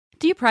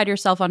you pride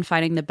yourself on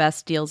finding the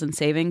best deals and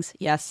savings?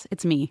 Yes,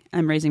 it's me.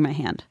 I'm raising my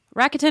hand.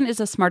 Rakuten is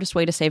the smartest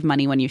way to save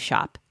money when you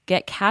shop.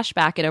 Get cash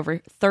back at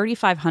over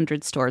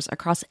 3,500 stores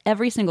across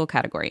every single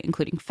category,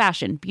 including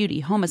fashion,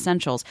 beauty, home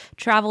essentials,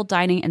 travel,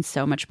 dining, and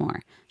so much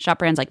more. Shop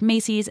brands like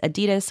Macy's,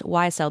 Adidas,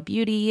 YSL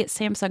Beauty,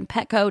 Samsung,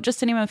 Petco, just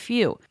to name a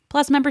few.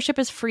 Plus, membership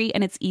is free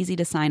and it's easy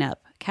to sign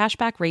up.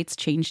 Cashback rates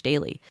change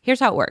daily. Here's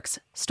how it works.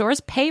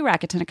 Stores pay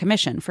Rakuten a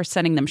commission for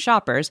sending them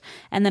shoppers,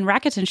 and then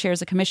Rakuten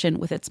shares a commission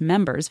with its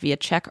members via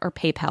check or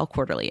PayPal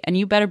quarterly. And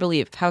you better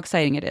believe how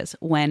exciting it is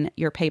when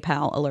your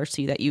PayPal alerts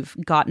you that you've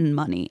gotten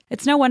money.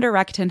 It's no wonder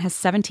Rakuten has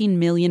 17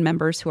 million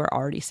members who are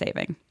already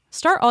saving.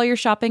 Start all your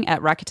shopping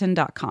at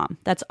Rakuten.com.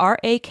 That's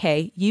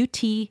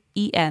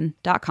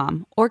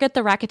RAKUTEN.com. Or get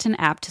the Rakuten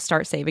app to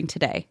start saving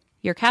today.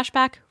 Your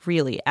cashback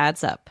really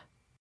adds up.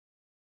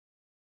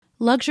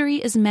 Luxury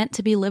is meant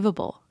to be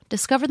livable.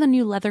 Discover the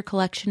new leather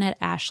collection at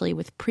Ashley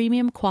with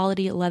premium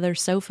quality leather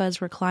sofas,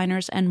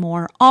 recliners, and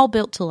more, all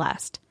built to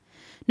last.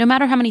 No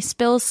matter how many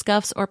spills,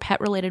 scuffs, or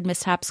pet-related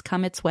mishaps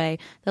come its way,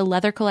 the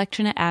leather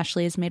collection at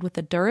Ashley is made with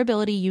the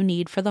durability you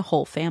need for the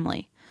whole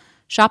family.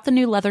 Shop the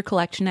new leather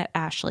collection at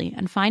Ashley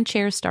and find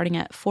chairs starting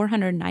at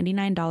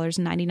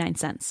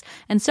 $499.99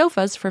 and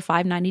sofas for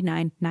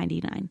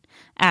 $599.99.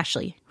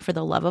 Ashley, for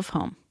the love of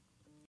home.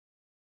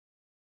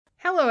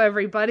 Hello,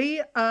 everybody.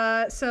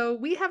 So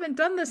we haven't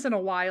done this in a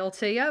while,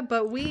 Tia,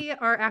 but we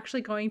are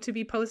actually going to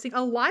be posting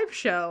a live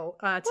show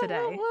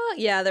today.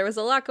 Yeah, there was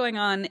a lot going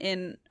on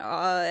in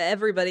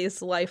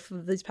everybody's life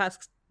these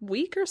past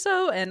week or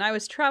so, and I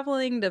was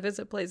traveling to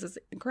visit places,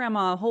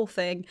 grandma, whole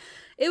thing.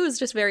 It was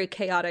just very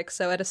chaotic,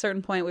 so at a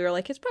certain point we were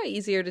like, it's probably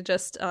easier to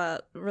just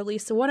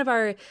release one of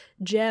our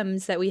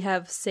gems that we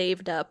have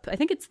saved up. I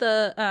think it's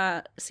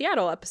the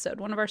Seattle episode,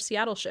 one of our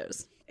Seattle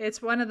shows. It's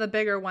one of the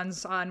bigger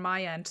ones on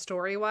my end,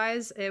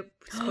 story-wise. It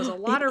was a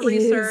lot of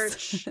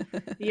research.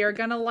 You're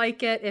going to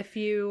like it if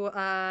you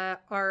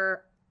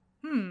are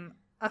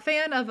a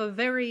fan of a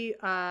very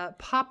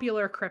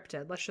popular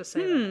cryptid. Let's just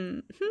say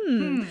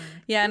that.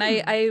 Yeah, and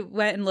I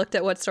went and looked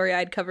at what story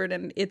I'd covered,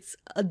 and it's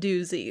a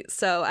doozy.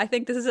 So I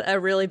think this is a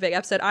really big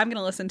episode. I'm going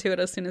to listen to it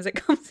as soon as it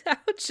comes out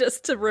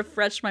just to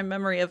refresh my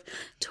memory of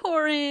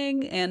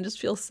touring and just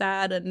feel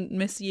sad and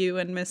miss you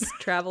and miss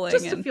traveling.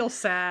 Just to feel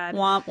sad.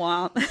 Womp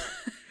womp.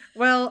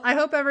 Well, I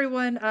hope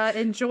everyone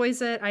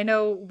enjoys it. I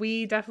know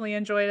we definitely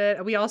enjoyed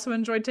it. We also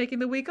enjoyed taking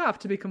the week off,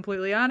 to be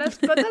completely honest,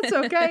 but that's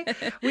okay.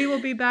 We will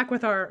be back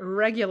with our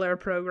regular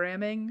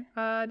programming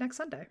next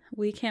Sunday.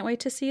 We can't wait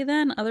to see you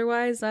then.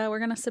 Otherwise, we're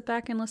going to sit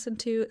back and listen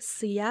to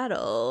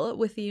Seattle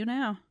with you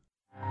now.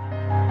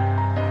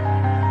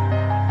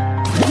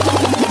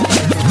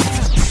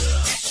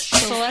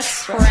 So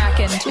let's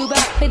crack into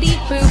the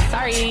boo.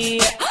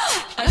 Sorry.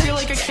 I feel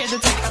like a kid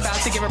that's about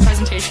to give a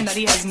presentation that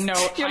he has no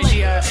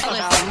idea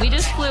about. Listen, we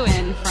just flew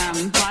in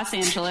from Los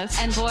Angeles,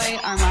 and boy,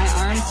 are my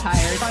arms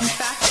tired. Fun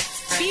fact,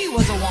 he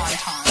was a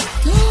wonton.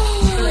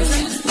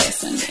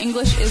 Listen,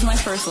 English is my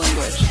first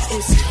language.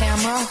 Is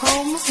Tamara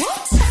home?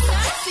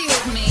 Sassy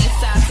with me,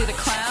 Sassy the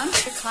clown.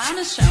 The clown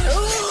is showing.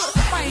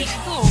 Right,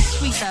 little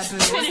sweet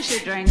baboon. Finish your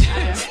drink.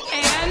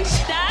 And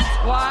that's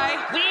why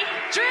we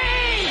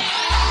drink!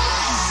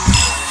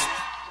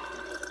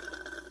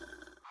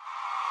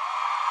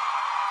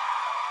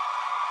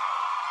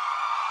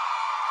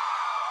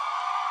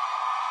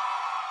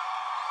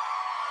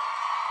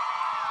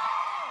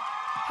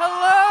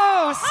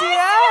 Hello,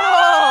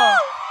 Seattle!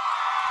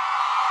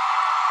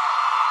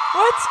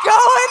 What's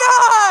going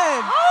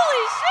on?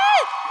 Holy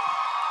shit!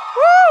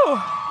 Woo!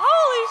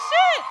 Holy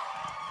shit!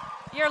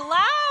 You're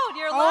loud.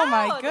 You're loud. Oh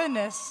my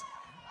goodness.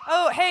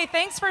 Oh, hey,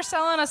 thanks for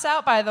selling us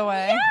out, by the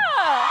way.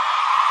 Yeah.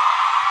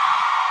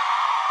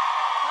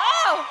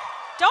 Oh,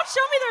 don't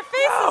show me their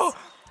faces. Oh,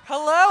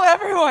 hello,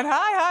 everyone.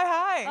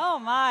 Hi. Oh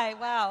my,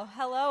 wow.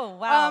 Hello,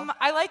 wow.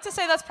 I like to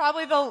say that's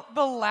probably the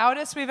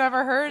loudest we've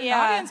ever heard an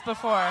audience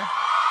before.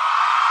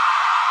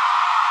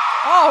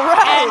 All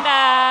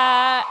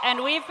right.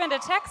 And we've been to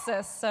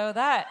Texas, so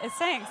that is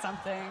saying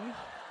something.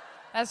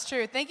 That's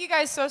true. Thank you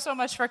guys so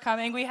much for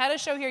coming. We had a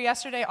show here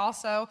yesterday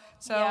also,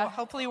 so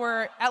hopefully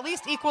we're at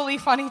least equally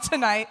funny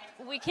tonight.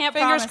 We can't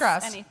Fingers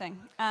promise crossed. anything.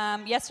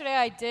 Yesterday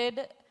I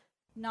did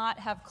not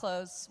have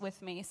clothes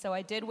with me, so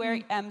I did wear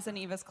Em's and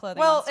Eva's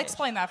clothing on Well, stage.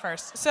 explain that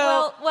first.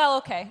 So, Well,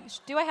 okay.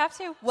 Do I have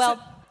to? Well,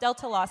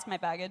 Delta lost my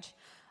baggage.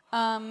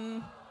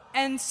 and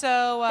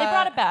so They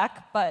brought it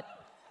back, but...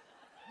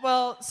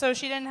 Well, so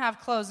she didn't have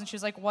clothes, and she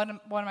was like, what am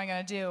I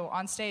going to do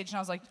on stage? And I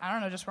was like, I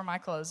don't know, just wear my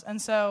clothes.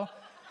 And so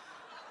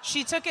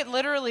she took it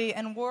literally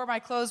and wore my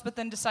clothes, but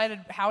then decided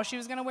how she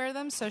was going to wear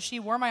them. So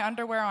she wore my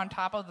underwear on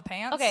top of the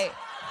pants. Okay.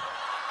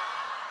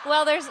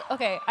 Well,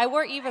 I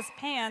wore Eva's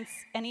pants,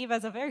 and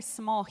Eva's a very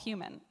small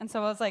human. And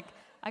so I was like,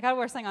 I got to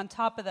wear something on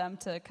top of them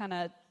to kind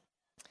of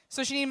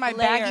So she needed my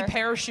layer. baggy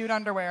parachute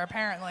underwear,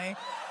 apparently.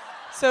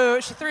 So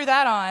she threw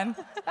that on.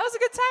 That was a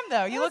good time,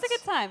 though. It was a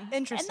good time.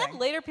 Interesting. And then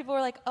later people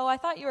were like, oh, I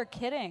thought you were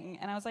kidding.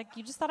 And I was like,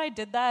 you just thought I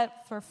did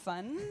that for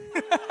fun?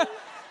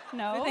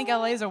 No. I think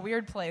LA is a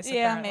weird place,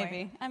 Yeah, apparently.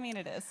 maybe. I mean,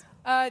 it is.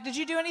 Did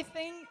you do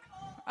anything?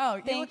 Oh,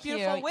 you look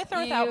beautiful with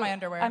or without my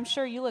underwear. I'm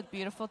sure you look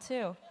beautiful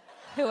too,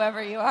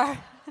 whoever you are.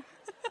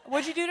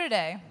 What'd you do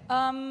today?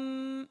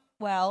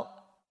 Well,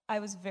 I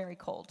was very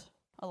cold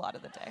a lot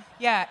of the day.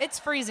 Yeah, it's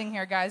freezing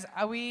here, guys.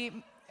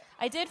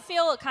 I did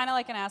feel kind of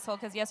like an asshole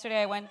because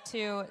yesterday I went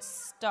to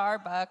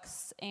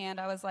Starbucks and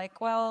I was like,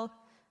 well,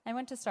 I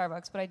went to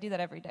Starbucks, but I do that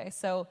every day,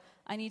 so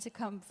I need to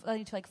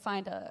like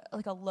find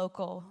a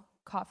local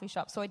coffee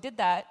shop. So I did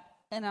that,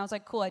 and I was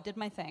like, cool, I did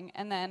my thing,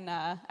 and then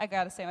I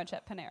got a sandwich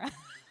at Panera.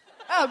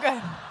 Oh,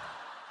 good.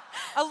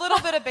 A little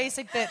bit of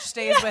basic bitch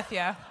stays with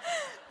you.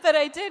 But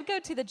I did go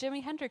to the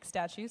Jimi Hendrix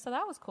statue, so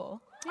that was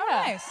cool. Oh,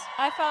 nice.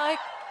 I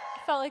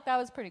felt like that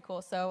was pretty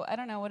cool. So I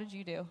don't know, what did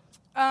you do?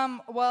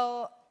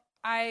 Well,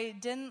 I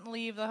didn't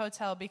leave the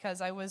hotel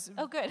because I was...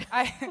 Oh, good.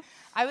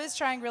 I was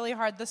trying really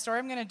hard. The story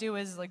I'm going to do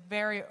is like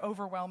very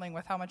overwhelming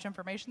with how much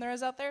information there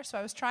is out there. So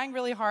I was trying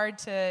really hard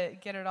to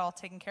get it all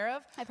taken care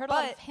of. I've heard a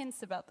lot of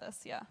hints about this,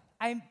 yeah.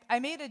 I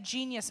made a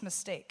genius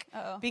mistake.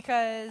 Uh-oh.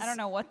 Because... I don't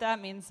know what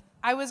that means.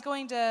 I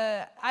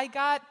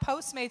got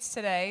Postmates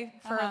today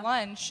for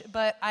lunch,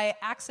 but I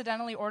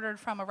accidentally ordered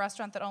from a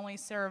restaurant that only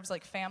serves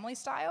like family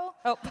style.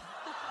 Oh.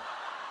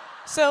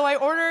 So I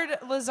ordered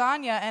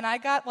lasagna, and I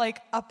got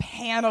like a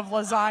pan of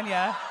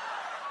lasagna.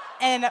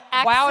 And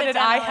wow, did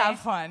I have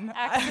fun.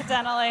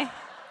 Accidentally.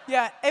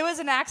 Yeah, it was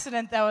an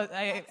accident that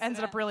I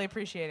ended up really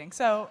appreciating.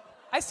 So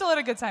I still had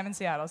a good time in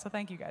Seattle, so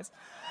thank you guys.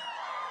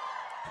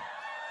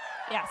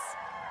 Yes.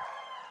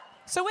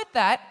 So with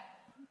that,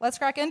 let's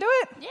crack into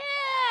it. Yeah!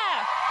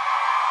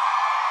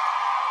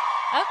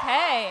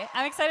 Okay,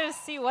 I'm excited to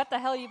see what the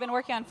hell you've been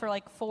working on for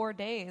like 4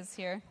 days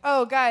here.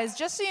 Oh, guys,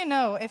 just so you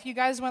know, if you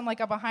guys want like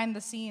a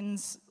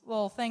behind-the-scenes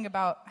little thing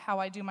about how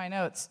I do my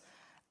notes,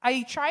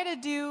 I try to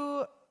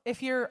do,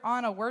 if you're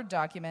on a Word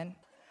document,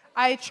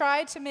 I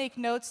try to make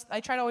notes, I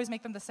try to always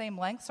make them the same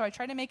length, so I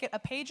try to make it a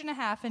page and a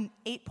half in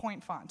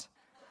 8-point font.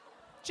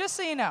 Just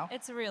so you know.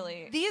 It's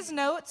really... These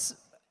notes,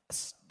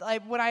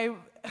 when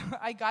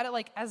I got it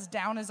like as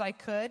down as I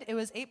could, it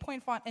was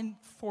 8-point font and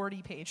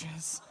 40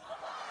 pages.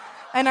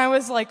 And I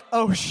was like,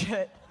 oh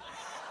shit.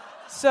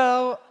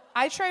 So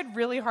I tried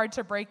really hard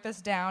to break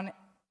this down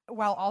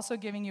while also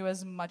giving you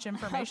as much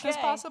information as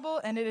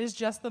possible, and it is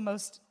just the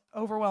most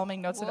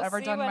overwhelming notes I've ever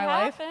done in my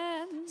life.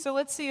 So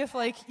let's see if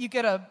like you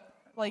get a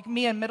like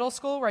me in middle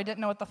school where I didn't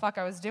know what the fuck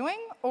I was doing,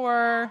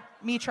 or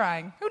me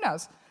trying. Who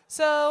knows?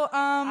 So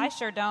I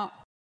sure don't.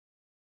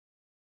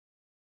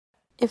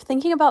 If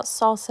thinking about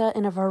salsa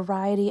in a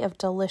variety of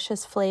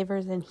delicious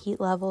flavors and heat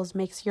levels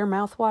makes your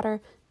mouth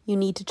water, you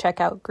need to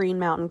check out Green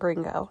Mountain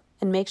Gringo.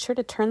 And make sure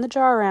to turn the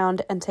jar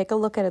around and take a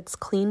look at its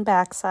clean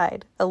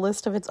backside, a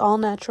list of its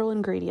all-natural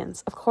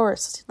ingredients. Of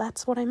course,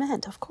 that's what I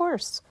meant, of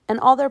course. And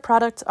all their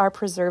products are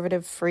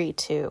preservative-free,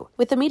 too.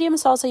 With the medium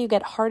salsa, you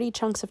get hearty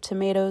chunks of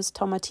tomatoes,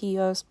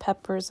 tomatillos,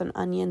 peppers, and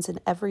onions in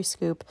every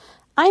scoop.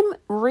 I'm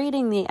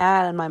reading the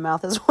ad and my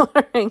mouth is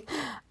watering.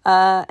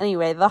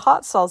 Anyway, the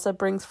hot salsa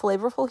brings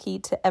flavorful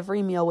heat to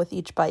every meal with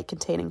each bite,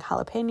 containing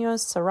jalapenos,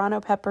 serrano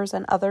peppers,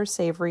 and other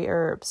savory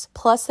herbs.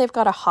 Plus, they've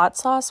got a hot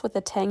sauce with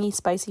a tangy,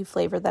 spicy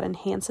flavor that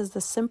enhances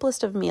the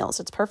simplest of meals.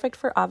 It's perfect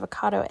for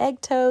avocado egg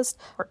toast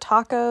or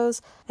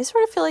tacos. I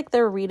sort of feel like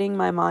they're reading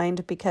my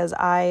mind because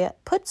I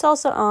put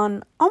salsa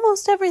on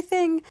almost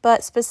everything,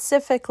 but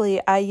specifically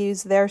I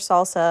use their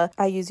salsa.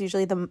 I use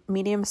usually the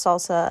medium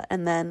salsa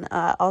and then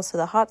also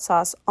the hot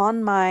sauce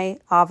on my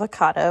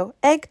avocado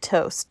egg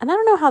toast. And I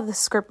don't know how the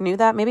script knew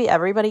that. Maybe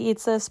everybody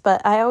eats this,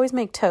 but I always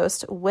make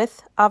toast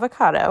with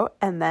avocado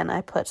and then I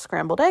put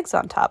scrambled eggs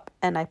on top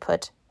and I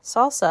put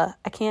salsa.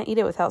 I can't eat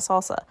it without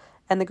salsa.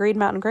 And the Green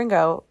Mountain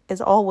Gringo is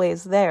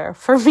always there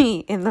for me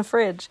in the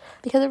fridge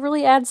because it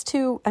really adds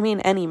to,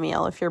 any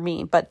meal if you're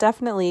me, but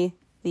definitely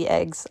the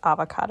eggs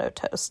avocado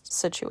toast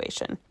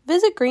situation.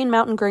 Visit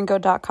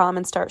greenmountaingringo.com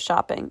and start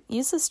shopping.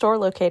 Use the store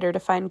locator to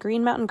find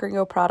Green Mountain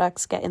Gringo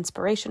products, get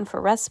inspiration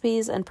for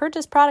recipes, and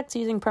purchase products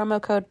using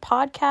promo code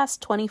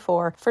PODCAST24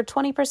 for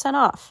 20%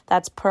 off.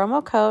 That's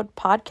promo code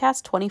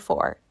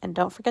PODCAST24. And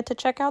don't forget to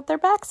check out their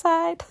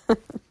backside.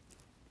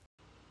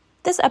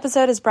 This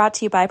episode is brought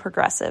to you by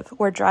Progressive,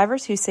 where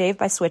drivers who save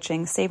by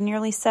switching save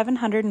nearly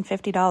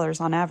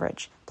 $750 on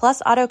average.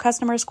 Plus, auto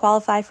customers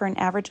qualify for an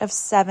average of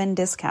 7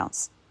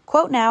 discounts.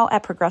 Quote now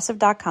at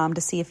Progressive.com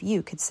to see if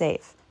you could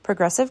save.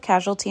 Progressive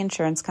Casualty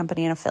Insurance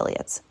Company and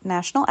Affiliates.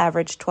 National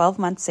average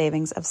 12-month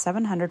savings of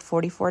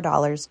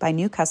 $744 by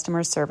new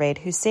customers surveyed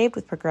who saved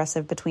with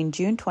Progressive between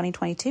June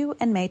 2022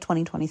 and May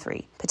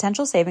 2023.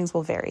 Potential savings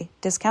will vary.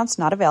 Discounts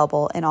not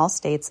available in all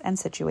states and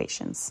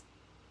situations.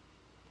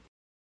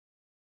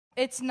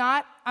 It's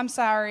not, I'm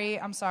sorry.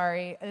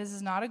 This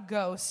is not a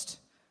ghost.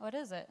 What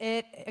is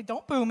it?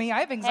 Don't boo me. I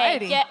have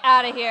anxiety. Hey, get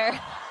out of here.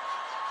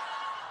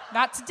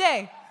 Not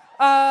today.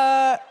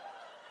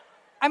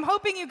 I'm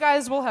hoping you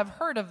guys will have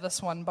heard of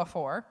this one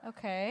before.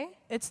 Okay.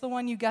 It's the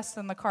one you guessed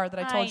in the car that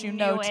I told you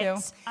no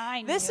to.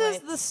 This is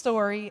the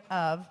story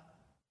of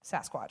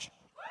Sasquatch.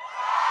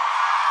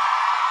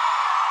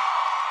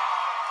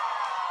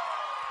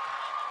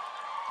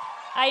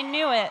 I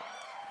knew it.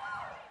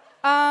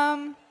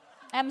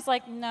 Em's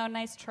like, no,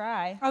 nice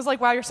try. I was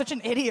like, wow, you're such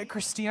an idiot,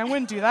 Christine. I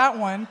wouldn't do that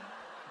one.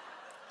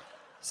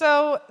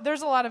 So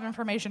there's a lot of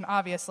information,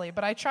 obviously,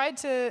 but I tried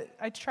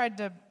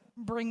to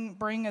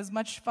bring as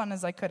much fun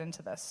as I could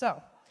into this.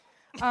 So,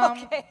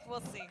 Okay,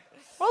 we'll see.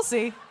 we'll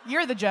see.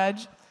 You're the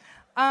judge.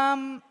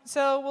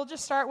 So we'll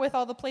just start with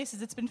all the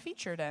places it's been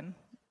featured in,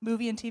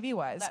 movie and TV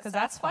wise, because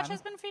that's fun. Sasquatch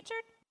has been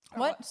featured?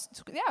 What?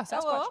 Yeah,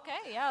 Sasquatch. Oh,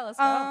 okay, yeah, let's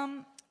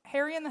go.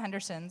 Harry and the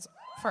Hendersons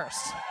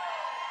first.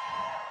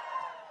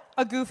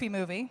 A Goofy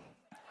movie,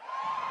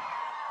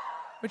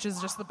 which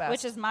is just the best.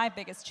 Which is my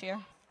biggest cheer.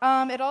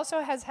 It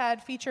also has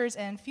had features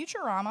in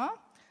Futurama,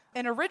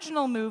 an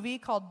original movie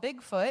called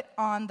Bigfoot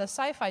on the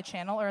Sci-Fi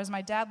Channel, or as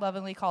my dad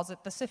lovingly calls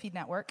it, the Siffy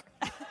Network.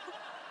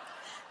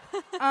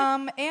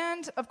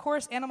 And, of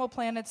course, Animal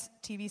Planet's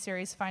TV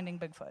series, Finding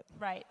Bigfoot.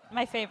 Right,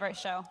 my favorite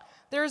show.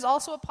 There's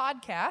also a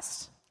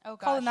podcast Oh,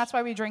 gosh. called And That's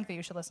Why We Drink that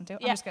you should listen to.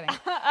 Yeah. I'm just kidding.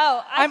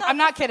 I'm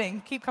not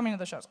kidding. Keep coming to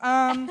the shows.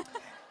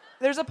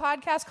 There's a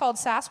podcast called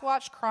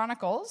Sasquatch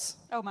Chronicles.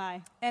 Oh,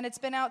 my. And it's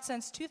been out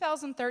since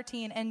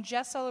 2013 and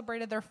just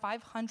celebrated their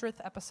 500th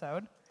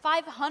episode.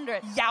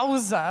 500.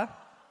 Yowza.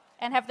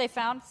 And have they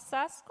found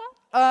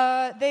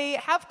Sasquatch? They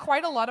have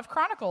quite a lot of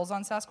chronicles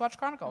on Sasquatch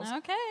Chronicles.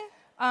 Okay.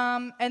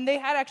 And they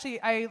had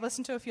I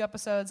listened to a few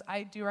episodes.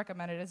 I do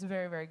recommend it. It's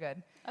very, very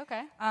good.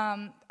 Okay.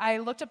 I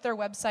looked up their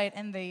website,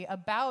 and the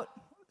About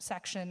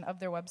section of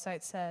their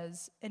website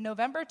says, in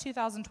November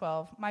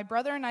 2012, my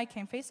brother and I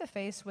came face to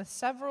face with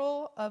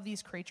several of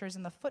these creatures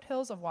in the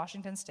foothills of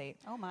Washington State.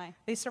 Oh, my.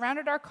 They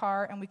surrounded our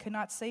car, and we could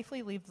not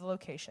safely leave the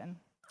location.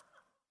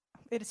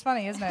 It is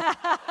funny, isn't it?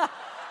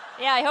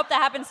 Yeah, I hope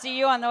that happens to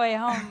you on the way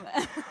home.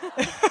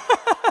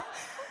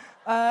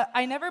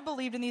 I never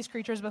believed in these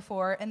creatures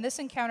before, and this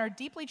encounter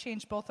deeply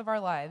changed both of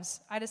our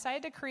lives. I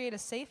decided to create a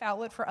safe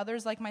outlet for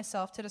others like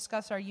myself to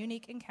discuss our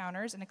unique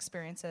encounters and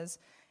experiences.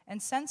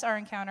 And since our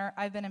encounter,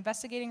 I've been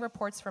investigating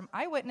reports from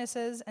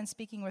eyewitnesses and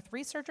speaking with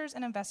researchers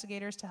and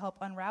investigators to help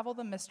unravel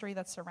the mystery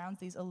that surrounds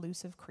these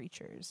elusive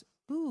creatures.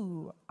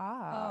 Ooh,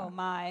 ah. Oh,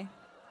 my.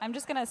 I'm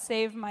just going to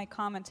save my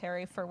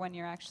commentary for when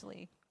you're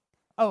actually...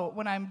 Oh,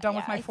 when I'm done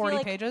with Yeah, my I feel 40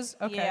 like- pages?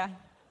 Okay. Yeah.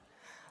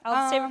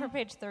 I'll save it for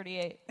page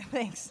 38.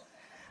 Thanks.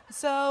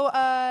 So,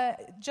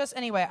 just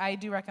anyway, I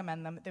do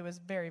recommend them. It was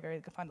very,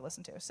 very fun to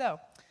listen to. So,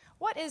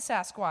 what is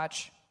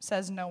Sasquatch?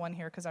 Says no one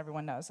here because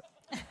everyone knows.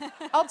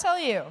 I'll tell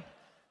you.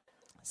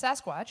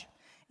 Sasquatch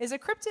is a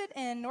cryptid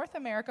in North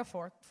America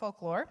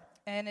folklore,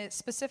 and it's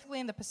specifically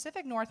in the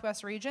Pacific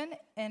Northwest region,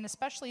 and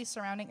especially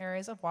surrounding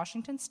areas of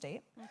Washington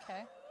State,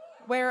 Okay.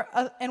 where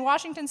in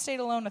Washington State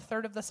alone,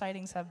 1/3 of the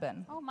sightings have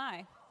been. Oh,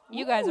 my.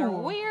 You guys are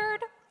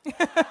weird.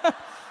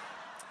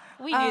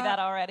 We knew that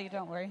already,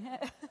 don't worry.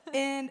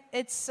 And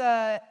it's,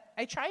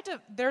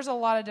 there's a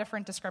lot of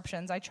different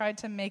descriptions. I tried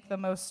to make the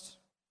most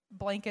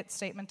blanket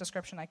statement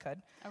description I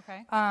could.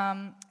 Okay.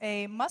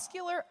 A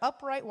muscular,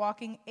 upright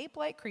walking,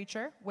 ape-like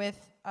creature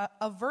with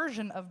a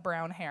version of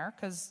brown hair,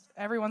 because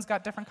everyone's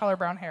got different color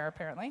brown hair,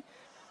 apparently.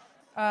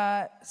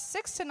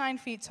 6 to 9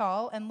 feet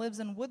tall and lives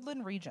in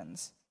woodland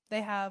regions.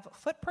 They have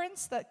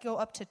footprints that go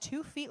up to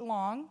 2 feet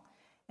long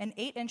and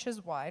 8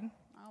 inches wide.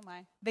 Oh,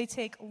 my. They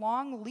take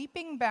long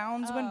leaping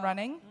bounds when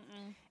running,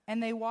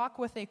 and they walk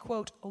with a,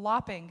 quote,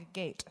 lopping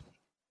gait.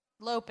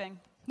 Loping.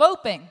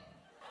 Loping.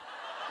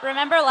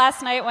 Remember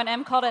last night when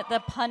Em called it the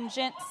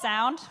pungent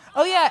sound?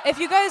 Oh, yeah, if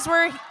you guys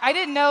were, I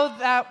didn't know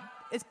that,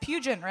 it's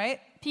pungent, right?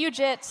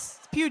 Puget. It's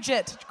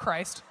Puget,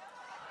 Christ.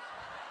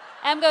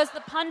 Em goes,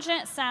 the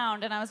pungent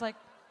sound. And I was like,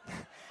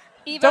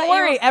 Eva, Don't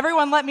worry,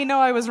 everyone let me know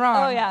I was wrong.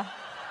 Oh, yeah.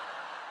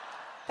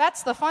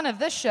 That's the fun of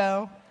this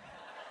show.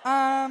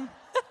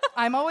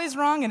 I'm always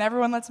wrong and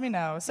everyone lets me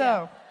know.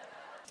 So,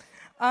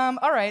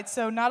 all right,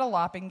 so not a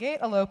lopping gait,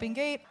 a loping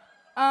gait.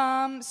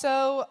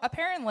 So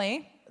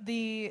apparently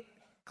the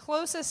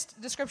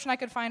closest description I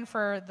could find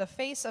for the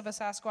face of a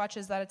Sasquatch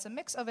is that it's a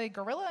mix of a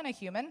gorilla and a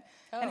human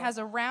and has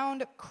a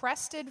round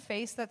crested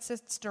face that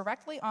sits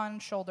directly on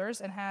shoulders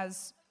and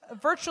has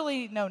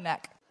virtually no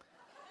neck.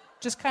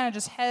 Just kind of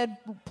just head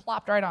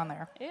plopped right on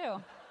there.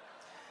 Ew.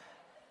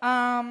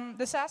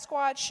 The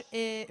Sasquatch,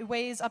 it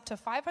weighs up to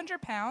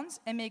 500 pounds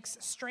and makes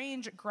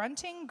strange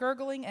grunting,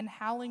 gurgling, and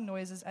howling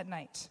noises at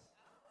night.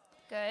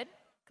 Good.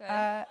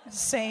 Good.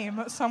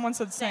 Same. Someone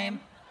said same.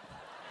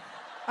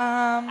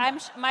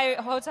 My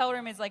hotel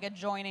room is like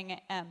adjoining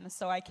M,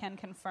 so I can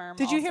confirm.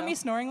 Did you hear also. me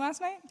snoring last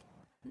night?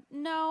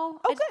 No.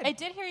 Oh, good. I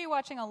did hear you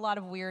watching a lot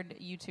of weird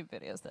YouTube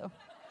videos, though.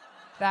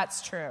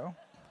 That's true.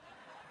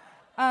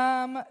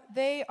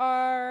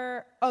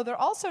 They're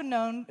also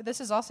known, this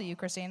is also you,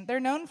 Christine,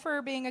 they're known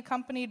for being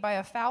accompanied by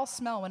a foul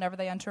smell whenever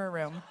they enter a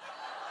room.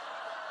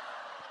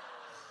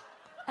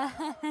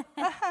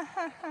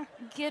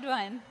 Good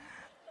one.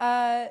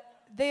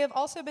 They have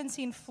also been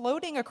seen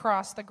floating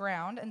across the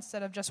ground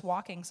instead of just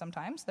walking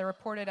sometimes. They're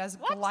reported as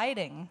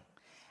gliding.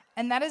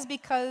 And that is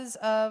because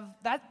of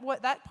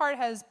that part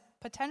has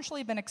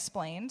potentially been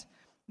explained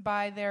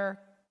by their,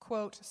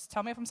 quote,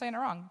 tell me if I'm saying it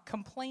wrong,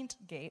 complaint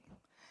gait.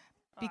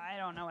 I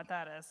don't know what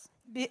that is.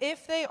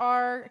 If they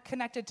are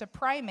connected to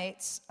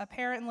primates,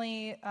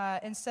 apparently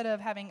instead of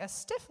having a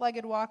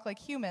stiff-legged walk like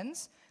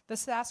humans, the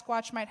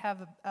Sasquatch might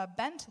have a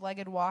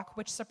bent-legged walk,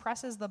 which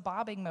suppresses the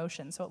bobbing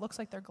motion, so it looks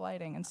like they're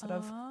gliding instead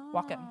of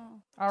walking.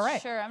 All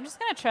right. Sure, I'm just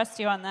going to trust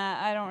you on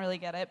that. I don't really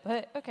get it,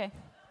 but okay.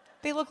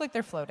 They look like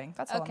they're floating.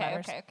 That's all that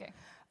matters. Okay.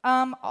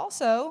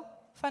 Also,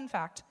 fun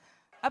fact,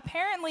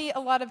 apparently a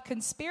lot of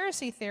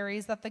conspiracy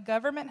theories that the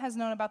government has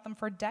known about them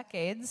for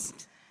decades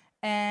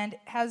and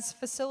has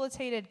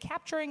facilitated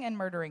capturing and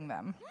murdering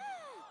them.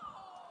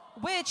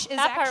 Which is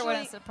that actually... part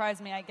wouldn't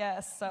surprise me, I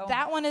guess. So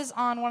That one is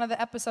on one of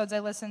the episodes I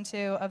listened to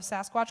of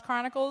Sasquatch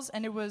Chronicles,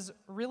 and it was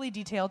really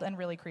detailed and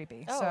really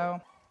creepy. Oh.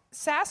 So,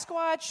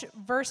 Sasquatch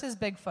versus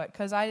Bigfoot,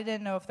 because I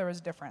didn't know if there was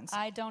a difference.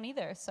 I don't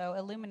either, so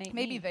illuminate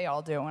Maybe me. they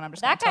all do, and I'm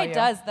just That guy gonna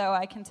tell you. does, though,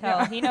 I can tell.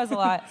 Yeah. He knows a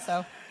lot,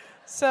 so...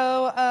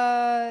 So,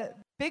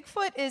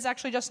 Bigfoot is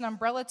actually just an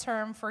umbrella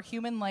term for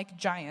human-like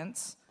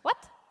giants. What?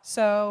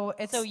 So,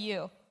 it's... So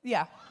you.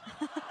 Yeah.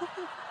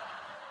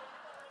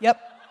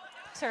 Yep.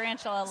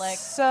 Tarantula legs.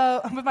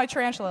 So, with my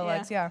tarantula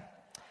legs, yeah.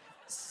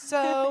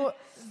 So,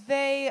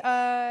 they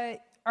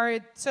are...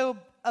 So,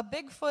 a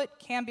Bigfoot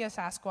can be a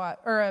Sasquatch,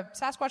 or a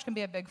Sasquatch can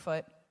be a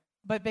Bigfoot,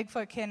 but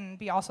Bigfoot can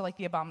be also like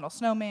the Abominable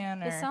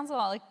Snowman, or... This sounds a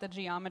lot like the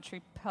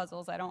geometry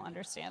puzzles I don't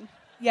understand.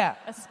 Yeah.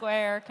 A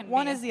square can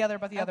One be... is the other,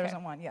 but the other Okay.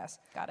 isn't one, yes.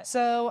 Got it.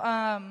 So,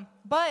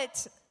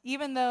 but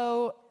even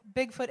though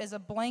Bigfoot is a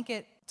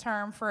blanket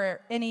term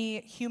for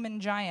any human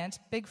giant,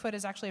 Bigfoot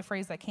is actually a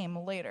phrase that came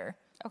later.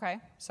 Okay.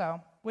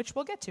 So, which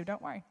we'll get to,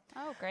 don't worry.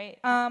 Oh, great.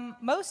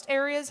 Most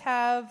areas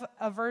have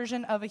a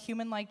version of a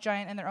human-like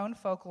giant in their own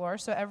folklore,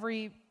 so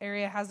every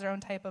area has their own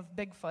type of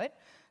Bigfoot.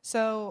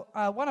 So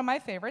one of my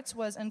favorites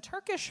was in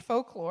Turkish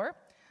folklore,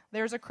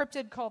 there's a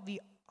cryptid called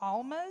the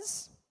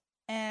Almaz,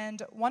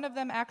 and one of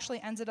them actually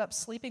ended up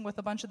sleeping with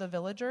a bunch of the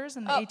villagers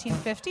in the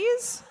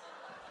 1850s.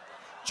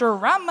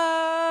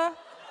 Drama!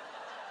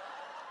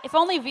 If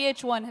only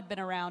VH1 had been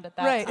around at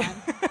that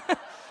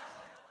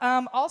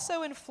time.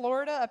 Also in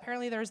Florida,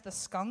 apparently there's the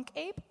skunk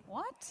ape.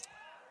 What?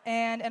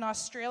 And in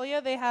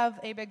Australia, they have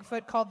a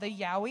Bigfoot called the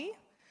Yowie.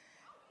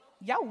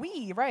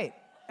 Yowie, right.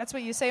 That's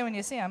what you say when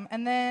you see him.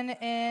 And then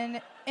in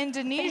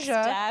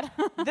Indonesia...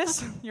 Thanks,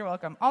 Dad. You're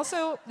welcome.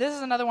 Also, this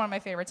is another one of my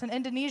favorites. In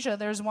Indonesia,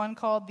 there's one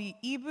called the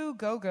Ibu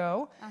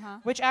Gogo,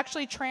 which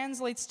actually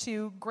translates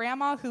to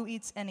grandma who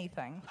eats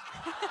anything.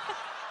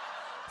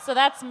 So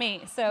that's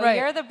me. So Right.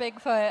 you're the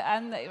Bigfoot.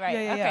 I'm the... Right.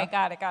 Yeah, okay,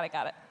 yeah.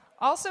 got it.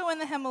 Also in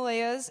the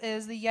Himalayas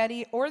is the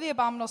Yeti or the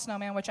Abominable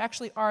Snowman, which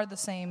actually are the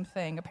same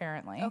thing,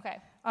 apparently. Okay.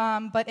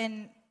 But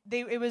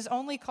it was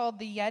only called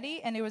the Yeti,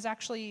 and it was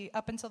actually,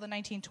 up until the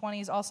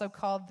 1920s, also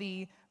called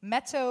the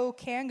Meto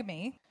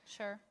Kangmi,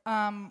 Sure.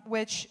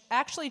 which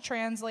actually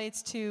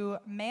translates to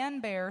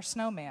man-bear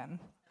snowman.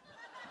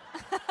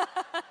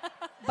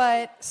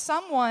 But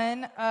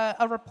someone,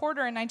 a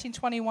reporter in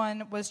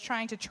 1921, was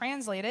trying to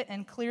translate it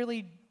and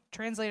clearly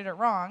translated it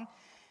wrong.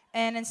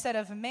 And instead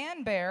of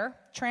man-bear,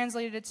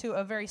 translated it to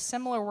a very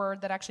similar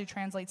word that actually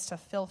translates to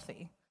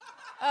filthy.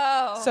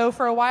 Oh. So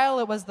for a while,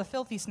 it was the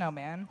filthy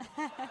snowman.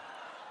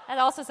 That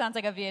also sounds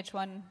like a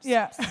VH1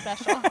 Yeah.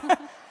 special.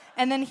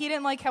 And then he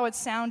didn't like how it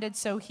sounded,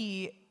 so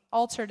he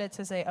altered it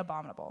to say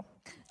abominable.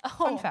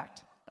 Fun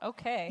fact.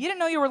 Okay. You didn't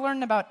know you were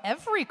learning about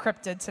every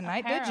cryptid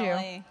tonight, did you?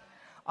 Apparently.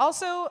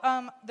 Also,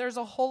 there's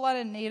a whole lot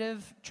of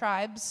native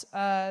tribes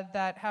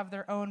that have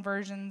their own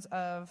versions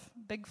of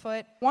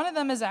Bigfoot. One of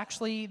them is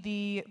actually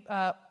the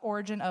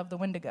origin of the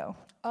Wendigo,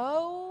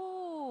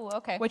 Oh,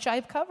 okay. which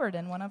I've covered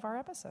in one of our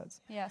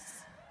episodes.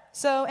 Yes.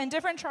 So in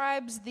different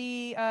tribes,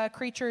 the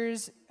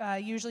creatures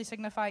usually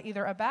signify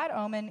either a bad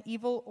omen,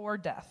 evil, or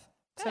death.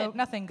 So Good.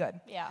 nothing good.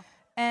 Yeah.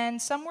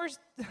 And some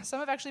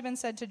have actually been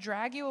said to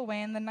drag you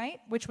away in the night,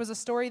 which was a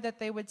story that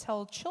they would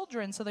tell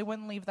children so they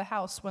wouldn't leave the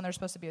house when they're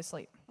supposed to be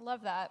asleep.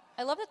 Love that.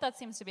 I love that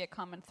seems to be a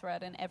common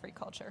thread in every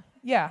culture.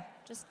 Yeah.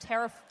 Just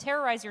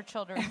terrorize your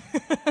children.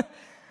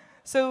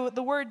 So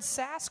the word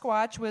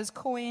Sasquatch was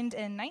coined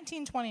in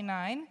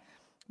 1929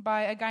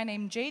 by a guy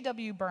named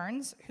J.W.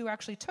 Burns, who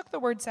actually took the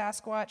word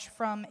Sasquatch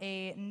from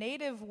a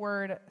native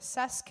word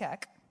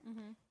Seskek,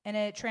 and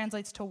it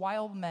translates to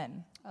wild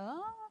men.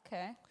 Oh,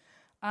 okay.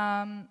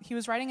 He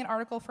was writing an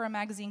article for a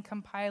magazine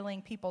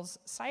compiling people's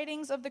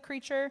sightings of the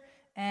creature,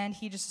 and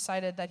he just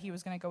decided that he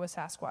was going to go with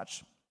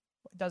Sasquatch.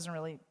 It doesn't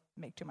really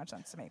make too much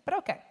sense to me, but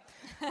okay.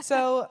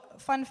 So,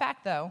 fun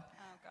fact though.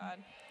 Oh, God.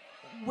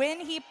 When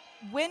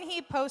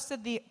he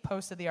posted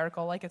the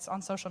article, like it's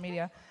on social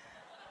media,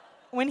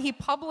 when he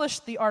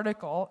published the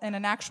article in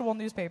an actual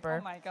newspaper,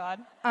 Oh, my God.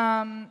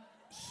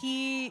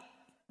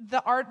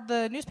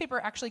 the newspaper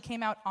actually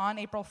came out on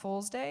April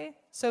Fool's Day,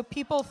 so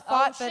people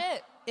thought that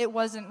shit. it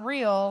wasn't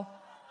real,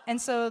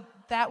 and so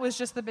that was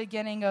just the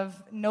beginning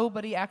of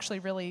nobody actually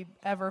really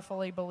ever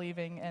fully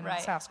believing in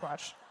Right.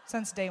 Sasquatch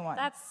since day one.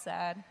 That's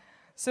sad.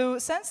 So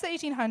since the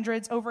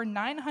 1800s, over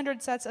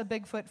 900 sets of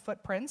Bigfoot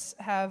footprints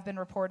have been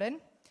reported,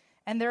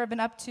 and there have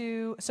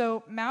been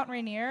so Mount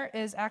Rainier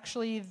is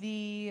actually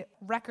the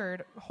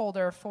record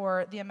holder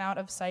for the amount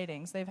of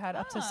sightings. They've had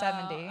up to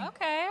 70.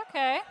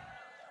 Okay.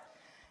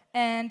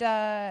 And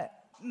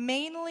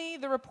mainly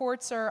the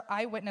reports are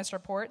eyewitness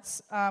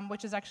reports,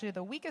 which is actually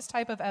the weakest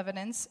type of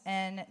evidence,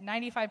 and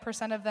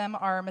 95% of them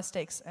are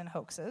mistakes and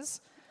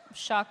hoaxes.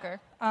 Shocker.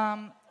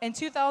 In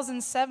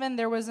 2007,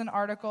 there was an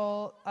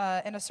article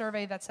in a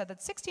survey that said that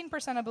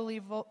 16%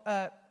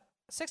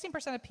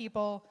 of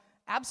people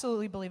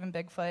absolutely believe in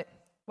Bigfoot,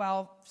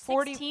 while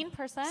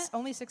 16%?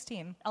 Only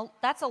 16.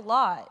 That's a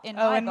lot in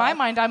my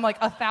mind, I'm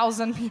like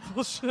 1,000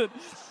 people should.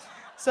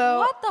 So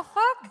what the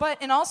fuck?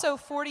 And also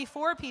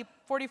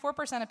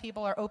 44% of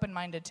people are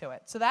open-minded to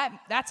it. So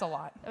that's a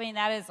lot. I mean,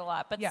 that is a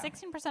lot. But Yeah.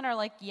 16% are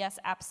like, yes,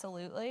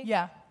 absolutely.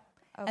 Yeah.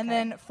 Okay. And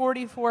then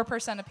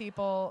 44% of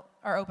people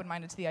are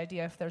open-minded to the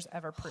idea if there's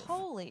ever proof.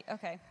 Holy,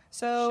 okay.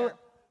 So Sure.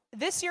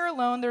 this year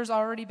alone, there's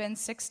already been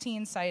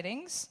 16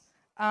 sightings.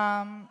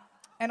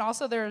 And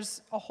also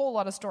there's a whole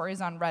lot of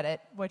stories on Reddit,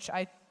 which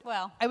I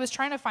was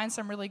trying to find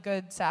some really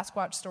good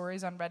Sasquatch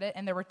stories on Reddit,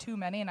 and there were too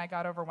many, and I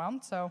got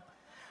overwhelmed. So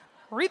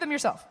read them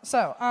yourself.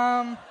 So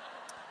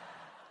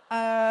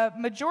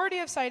majority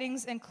of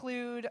sightings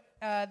include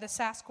the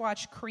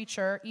Sasquatch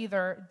creature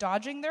either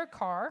dodging their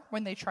car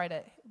when they try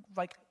to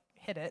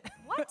hit it.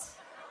 What?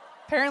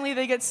 Apparently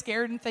they get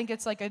scared and think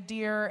it's like a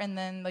deer, and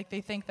then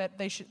they think that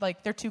they should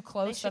they're too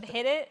close. They should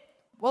hit it?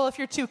 Well, if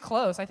you're too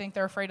close, I think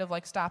they're afraid of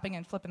stopping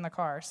and flipping the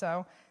car.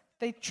 So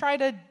they try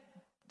to.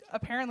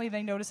 Apparently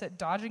they notice it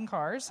dodging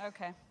cars.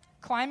 Okay.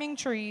 Climbing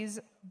trees,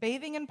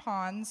 bathing in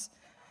ponds.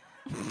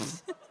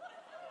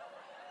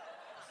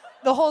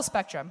 The whole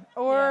spectrum.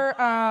 Or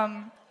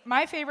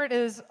my favorite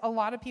is a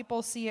lot of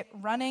people see it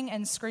running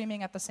and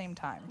screaming at the same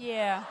time.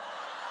 Yeah.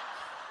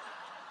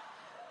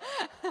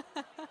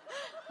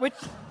 Which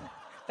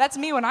that's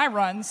me when I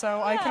run,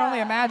 so I can only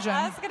imagine.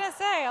 I was gonna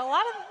say a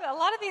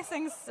lot of these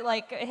things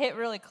hit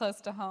really close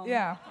to home.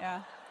 Yeah.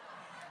 Yeah.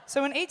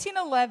 So in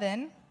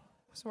 1811,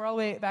 so we're all the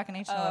way back in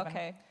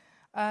 1811.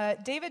 Oh, okay.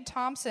 David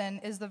Thompson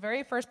is the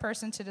very first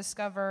person to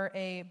discover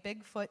a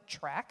Bigfoot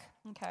track.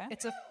 Okay.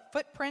 It's a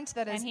footprint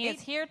that is. And he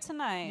is here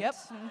tonight. Yep.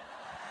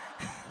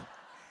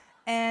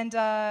 And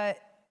the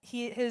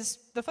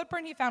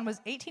footprint he found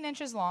was 18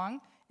 inches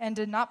long and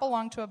did not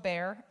belong to a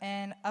bear.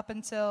 And up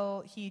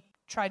until he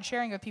tried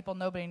sharing it with people,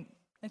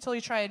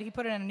 he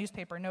put it in a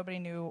newspaper, nobody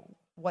knew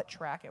what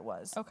track it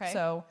was. Okay.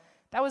 So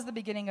that was the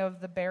beginning of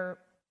the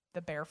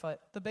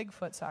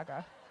Bigfoot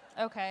saga.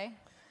 Okay.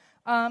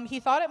 He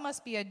thought it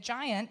must be a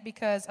giant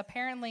because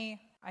apparently,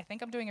 I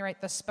think I'm doing it right,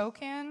 the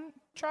Spokane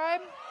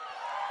tribe?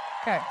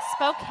 Okay.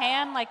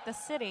 Spokane, like the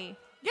city.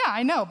 Yeah,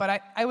 I know,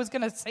 but I was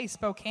going to say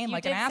Spokane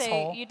like an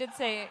asshole. You did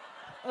say,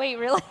 wait,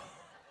 really?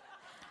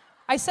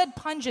 I said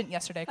pungent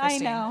yesterday,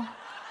 Christine. I know.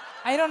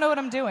 I don't know what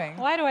I'm doing.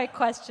 Why do I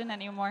question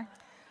anymore?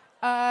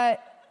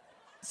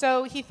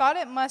 So he thought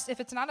if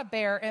it's not a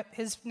bear,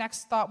 his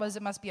next thought was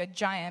it must be a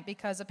giant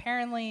because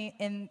apparently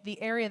in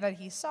the area that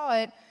he saw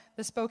it,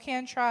 the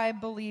Spokane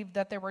tribe believed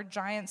that there were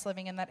giants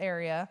living in that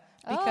area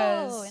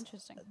because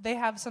interesting. They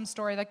have some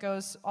story that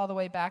goes all the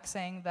way back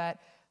saying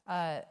that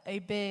a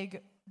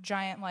big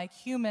giant-like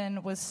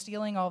human was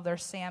stealing all of their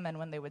salmon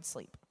when they would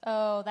sleep.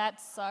 Oh, that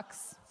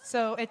sucks.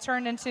 So it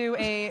turned into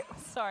a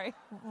Sorry.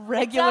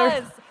 regular... It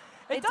does.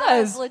 It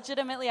does.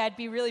 Legitimately, I'd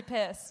be really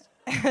pissed.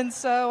 And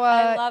so...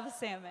 I love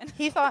salmon.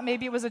 He thought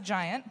maybe it was a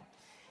giant.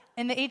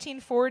 In the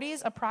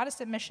 1840s, a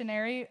Protestant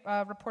missionary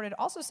reported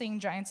also seeing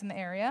giants in the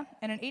area.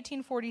 And in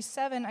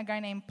 1847, a guy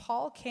named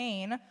Paul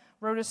Kane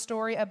wrote a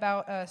story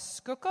about a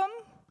skookum.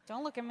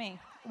 Don't look at me.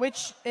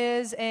 Which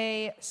is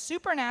a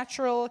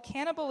supernatural,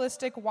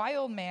 cannibalistic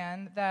wild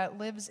man that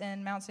lives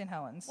in Mount St.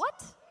 Helens.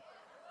 What?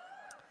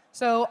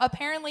 So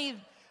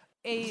apparently,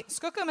 a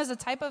skookum is a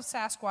type of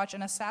Sasquatch,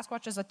 and a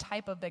Sasquatch is a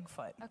type of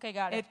Bigfoot. Okay,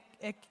 got it.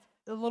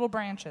 The little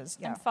branches,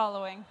 yeah. I'm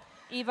following.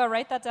 Eva,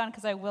 write that down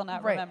because I will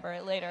not remember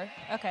it later.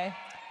 Okay.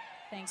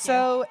 Thank you.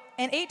 So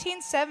in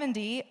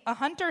 1870, a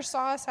hunter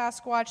saw a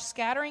Sasquatch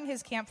scattering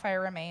his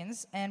campfire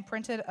remains and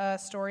printed a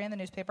story in the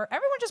newspaper.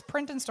 Everyone just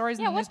printing stories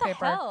in the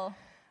newspaper. Yeah, what the hell?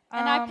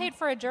 And I paid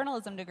for a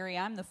journalism degree.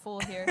 I'm the fool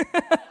here.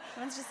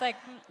 Everyone's just like,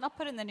 I'll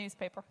put it in the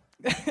newspaper.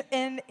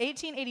 In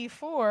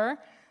 1884,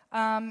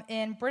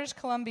 in British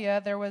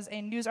Columbia, there was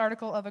a news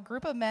article of a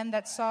group of men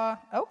that saw,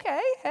 hey.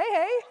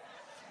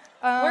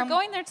 We're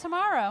going there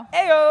tomorrow.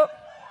 Heyo.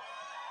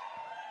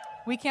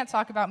 We can't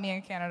talk about me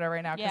in Canada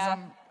right now because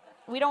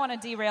we don't want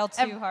to derail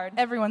too hard.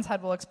 Everyone's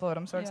head will explode.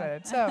 I'm so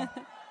excited. So,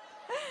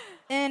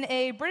 in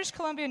a British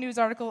Columbia news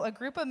article, a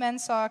group of men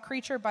saw a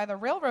creature by the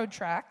railroad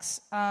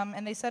tracks,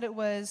 and they said it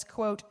was,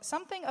 quote,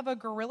 something of a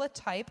gorilla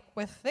type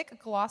with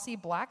thick, glossy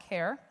black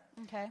hair.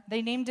 Okay.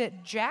 They named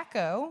it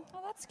Jacko. Oh,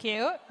 that's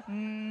cute.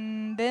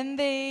 Then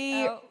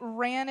they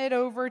ran it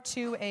over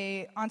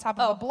to on top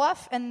of a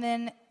bluff and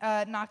then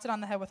knocked it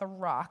on the head with a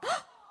rock.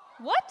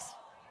 What?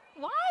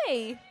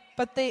 Why?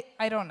 But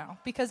I don't know,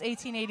 because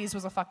 1880s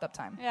was a fucked up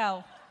time.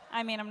 Yeah,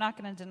 I mean, I'm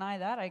not going to deny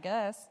that, I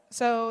guess.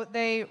 So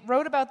they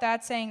wrote about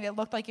that saying it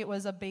looked like it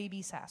was a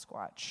baby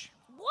Sasquatch.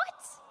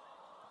 What?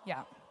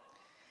 Yeah.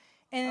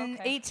 In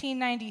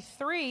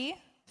 1893,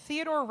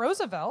 Theodore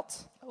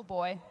Roosevelt. Oh,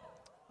 boy.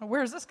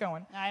 Where is this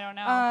going? I don't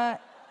know.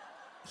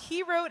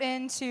 he wrote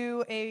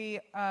into a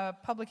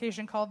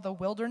publication called The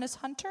Wilderness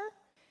Hunter,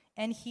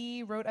 and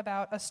he wrote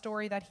about a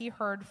story that he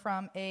heard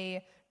from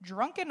a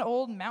drunken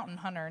old mountain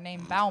hunter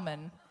named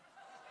Bauman.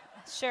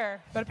 Sure.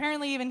 But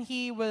apparently even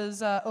he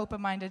was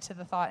open-minded to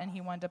the thought, and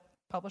he wanted to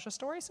publish a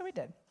story, so he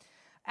did.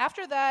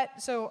 After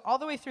that, so all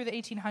the way through the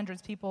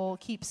 1800s, people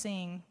keep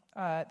seeing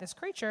this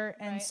creature,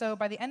 and so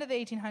by the end of the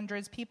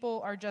 1800s,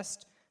 people are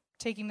just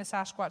taking the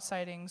Sasquatch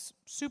sightings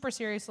super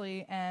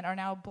seriously and are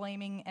now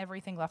blaming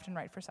everything left and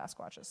right for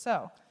Sasquatches.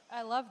 So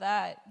I love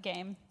that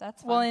game.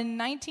 That's fun. well, in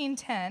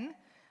 1910,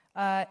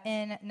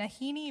 in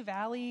Nahini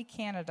Valley,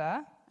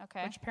 Canada,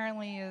 which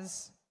apparently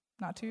is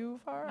not too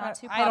far. Not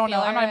too I don't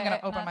know. I'm not even popular,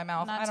 going to open my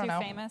mouth. Not I don't too know.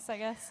 famous, I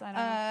guess.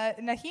 I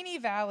don't know. Nahini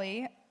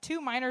Valley,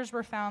 2 miners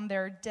were found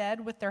there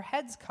dead with their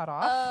heads cut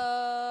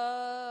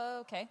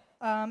off. Okay.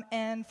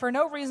 And for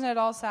no reason at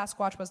all,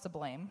 Sasquatch was to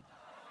blame.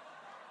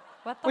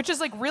 Which is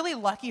like really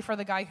lucky for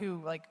the guy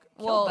who like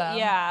killed them.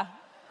 Yeah.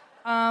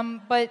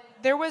 But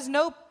there was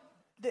no.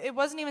 It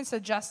wasn't even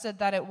suggested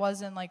that it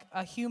wasn't like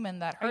a human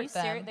that hurt Are you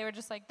them. serious? They were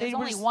just like, there's They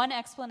were only just- one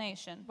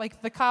explanation.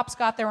 Like the cops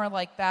got there and were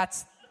like,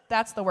 that's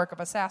the work of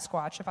a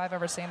Sasquatch if I've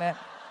ever seen it.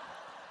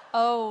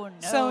 Oh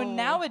no. So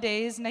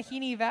nowadays,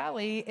 Nahini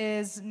Valley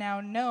is now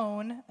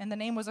known, and the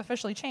name was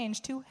officially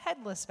changed to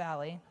Headless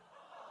Valley.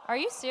 Are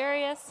you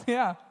serious?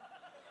 Yeah.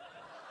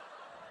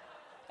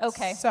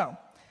 Okay. So,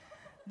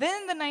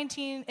 then in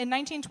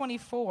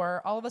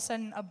 1924, all of a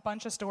sudden, a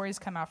bunch of stories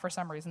come out for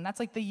some reason. That's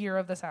like the year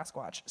of the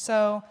Sasquatch.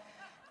 So,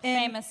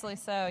 Famously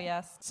so,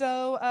 yes.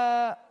 So,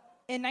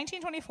 in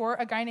 1924,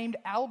 a guy named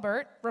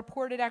Albert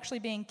reported actually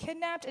being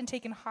kidnapped and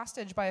taken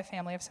hostage by a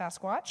family of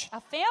Sasquatch.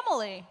 A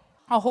family.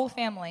 A whole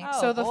family.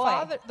 Oh, so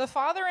boy. the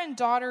father and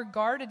daughter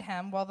guarded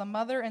him while the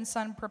mother and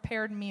son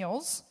prepared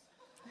meals.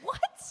 What?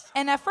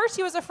 And at first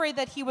he was afraid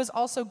that he was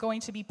also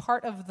going to be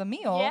part of the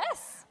meal.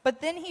 Yes.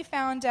 But then he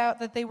found out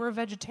that they were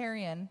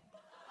vegetarian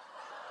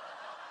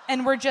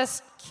and were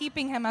just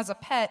keeping him as a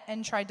pet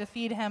and tried to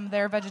feed him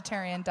their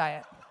vegetarian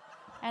diet.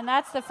 And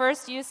that's the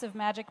first use of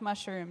magic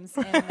mushrooms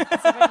in the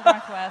Pacific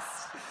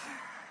Northwest.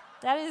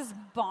 That is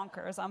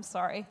bonkers. I'm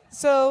sorry.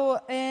 So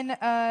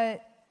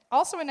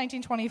also in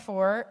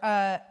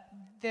 1924,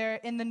 there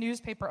in the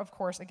newspaper, of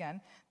course, again,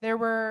 there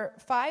were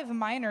 5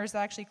 miners that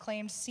actually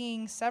claimed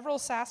seeing several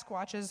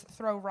Sasquatches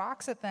throw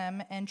rocks at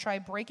them and try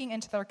breaking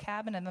into their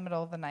cabin in the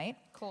middle of the night.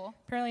 Cool.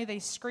 Apparently they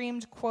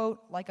screamed, quote,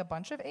 like a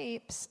bunch of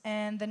apes,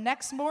 and the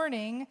next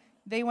morning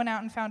they went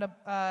out and found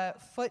a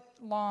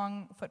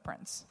foot-long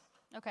footprints.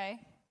 Okay.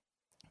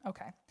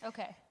 Okay.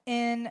 Okay.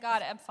 In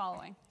Got it. I'm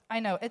following.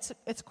 I know, it's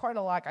quite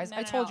a lot, guys. No,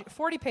 I no, told no. you,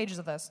 40 pages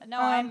of this. No,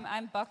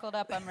 I'm buckled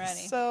up. I'm ready.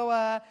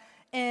 So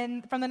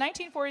from the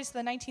 1940s to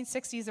the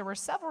 1960s, there were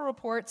several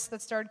reports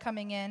that started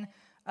coming in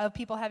of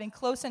people having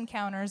close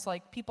encounters,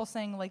 like people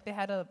saying like they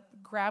had to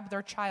grab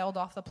their child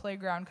off the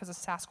playground because a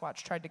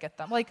Sasquatch tried to get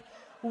them. Like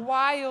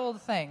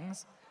wild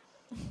things.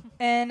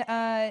 In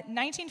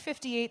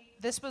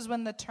 1958, this was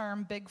when the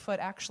term Bigfoot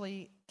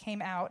actually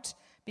came out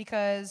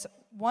because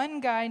one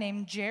guy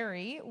named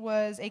Jerry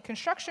was a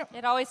construction...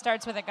 It always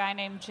starts with a guy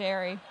named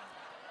Jerry.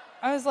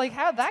 I was like,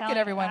 how'd that get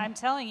everyone? I'm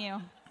telling you.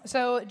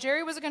 So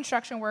Jerry was a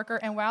construction worker,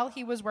 and while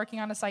he was working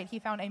on a site, he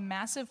found a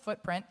massive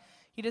footprint.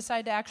 He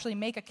decided to actually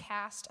make a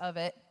cast of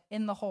it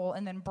in the hole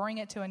and then bring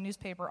it to a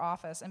newspaper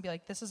office and be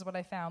like, this is what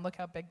I found. Look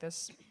how big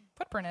this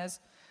footprint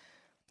is.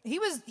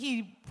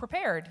 He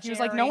prepared. He was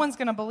like, no one's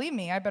going to believe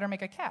me. I better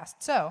make a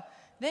cast. So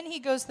then he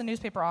goes to the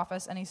newspaper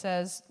office, and he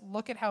says,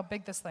 look at how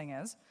big this thing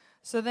is.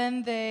 So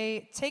then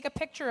they take a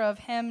picture of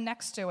him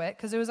next to it,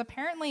 because it was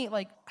apparently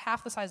like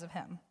half the size of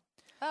him.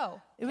 Oh,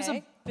 okay. It was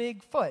a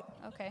big foot.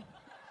 Okay.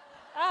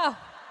 Oh,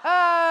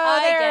 Oh,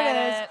 there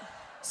it is.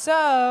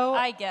 So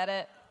I get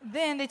it.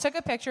 then they took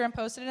a picture and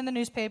posted it in the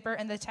newspaper,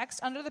 and the text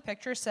under the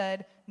picture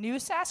said, new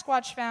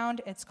Sasquatch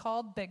found, it's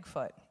called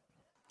Bigfoot.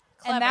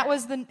 Clever. And that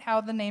was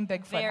how the name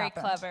Bigfoot Very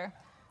happened. clever.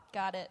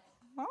 Got it.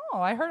 Oh,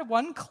 I heard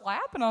one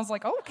clap, and I was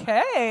like,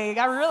 okay,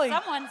 I really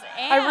Someone's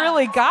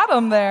got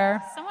him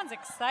there. Someone's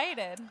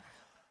excited.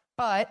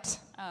 But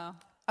Oh.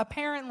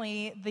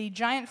 apparently the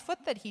giant foot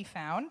that he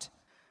found,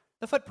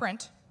 the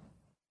footprint,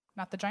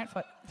 not the giant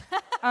foot,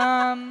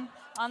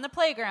 On the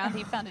playground,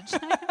 he found a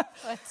giant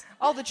foot.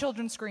 all the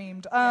children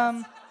screamed.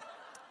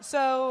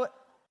 So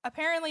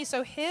apparently,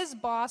 his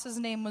boss's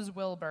name was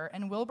Wilbur,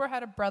 and Wilbur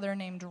had a brother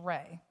named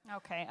Ray.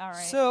 Okay, all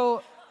right.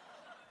 So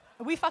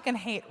we fucking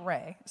hate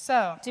Ray.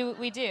 So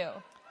we do.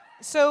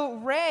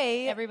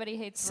 Ray, Everybody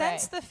hates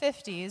since Ray. the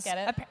 50s,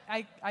 Get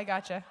it? I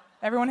gotcha.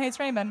 Everyone hates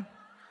Raymond.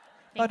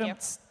 Thank you.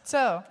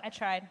 So I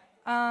tried.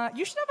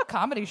 you should have a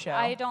comedy show.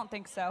 I don't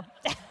think so.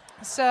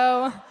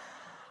 So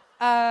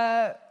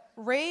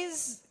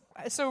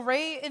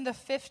Ray in the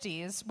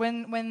 50s,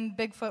 when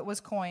Bigfoot was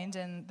coined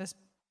and this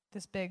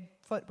big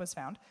foot was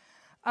found,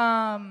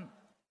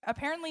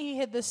 apparently he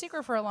hid the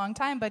secret for a long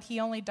time, but he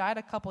only died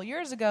a couple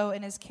years ago,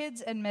 and his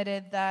kids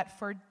admitted that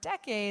for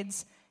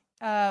decades,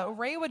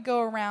 Ray would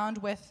go around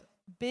with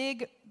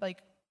big,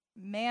 like,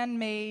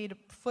 man-made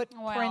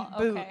footprint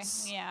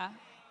boots. Okay. Yeah.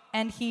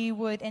 And he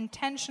would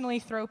intentionally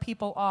throw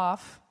people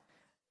off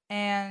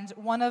And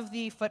one of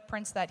the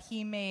footprints that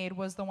he made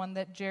was the one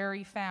that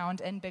Jerry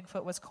found and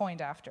Bigfoot was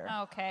coined after.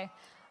 Okay.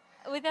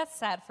 Well, that's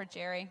sad for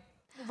Jerry.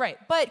 Right.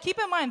 But keep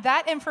in mind,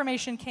 that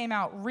information came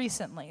out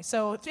recently.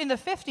 So in the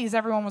 50s,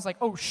 everyone was like,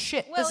 oh,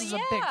 shit, this is a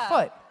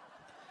Bigfoot.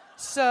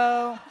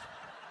 So...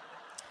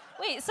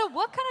 Wait, so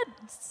what kind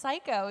of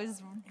psycho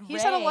is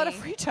He's had a lot of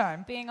free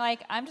time. being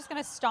like, I'm just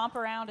going to stomp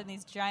around in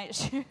these giant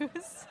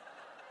shoes?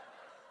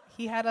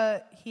 He had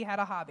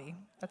a hobby.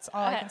 That's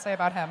all I can say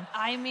about him.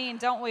 I mean,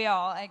 don't we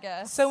all, I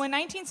guess? So in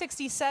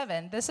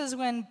 1967, this is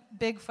when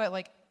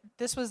Bigfoot,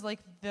 this was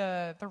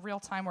the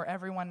real time where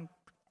everyone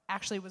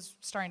actually was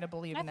starting to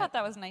believe in it. I thought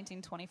that was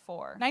 1924.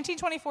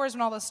 1924 is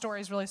when all the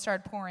stories really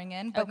started pouring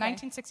in, but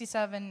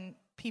 1967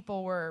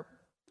 people were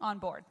on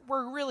board.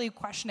 We're really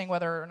questioning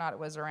whether or not it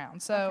was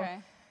around. So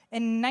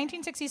in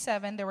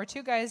 1967, there were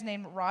two guys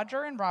named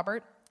Roger and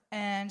Robert,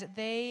 and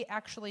they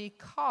actually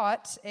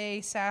caught a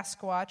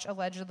Sasquatch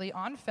allegedly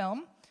on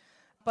film.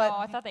 But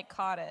I thought they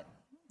caught it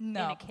in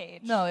a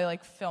cage. No, they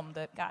filmed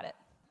it. Got it.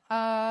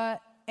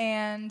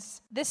 And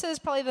this is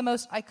probably the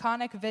most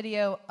iconic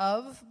video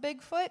of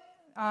Bigfoot.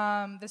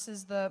 This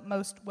is the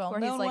most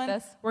well-known one.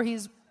 Where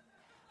he's like this?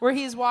 Where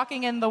he's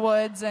walking in the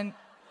woods, and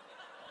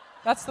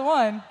that's the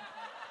one.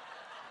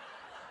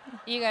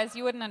 You guys,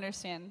 you wouldn't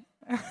understand.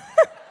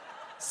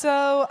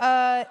 So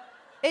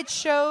it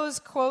shows,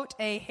 quote,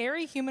 a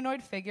hairy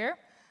humanoid figure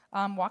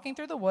walking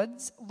through the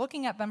woods,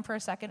 looking at them for a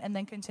second, and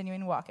then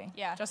continuing walking.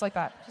 Yeah. Just like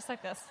that. Just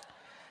like this.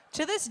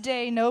 To this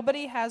day,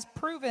 nobody has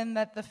proven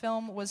that the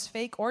film was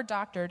fake or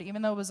doctored,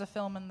 even though it was a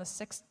film in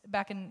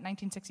back in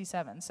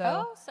 1967.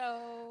 So,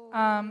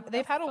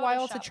 they've had a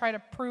while to try to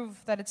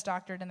prove that it's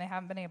doctored, and they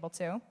haven't been able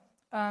to.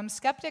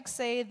 Skeptics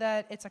say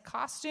that it's a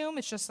costume.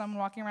 It's just someone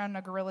walking around in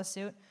a gorilla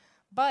suit.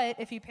 But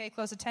if you pay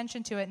close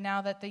attention to it,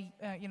 now that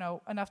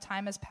enough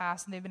time has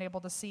passed and they've been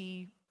able to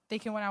see, they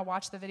can now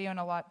watch the video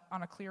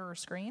on a clearer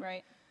screen.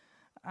 Right.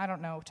 I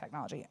don't know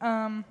technology.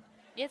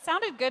 It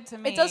sounded good to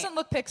me. It doesn't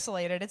look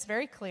pixelated. It's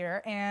very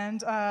clear.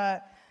 And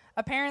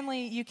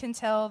apparently you can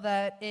tell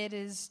that it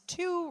is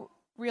too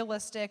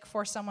realistic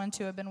for someone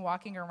to have been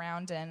walking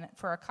around in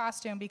for a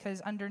costume,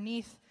 because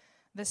underneath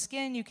the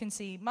skin you can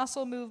see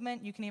muscle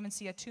movement. You can even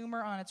see a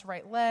tumor on its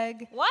right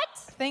leg. What?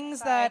 Things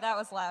Sorry, that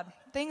was loud.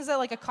 Things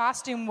that a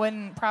costume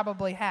wouldn't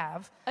probably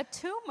have. A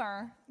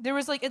tumor? There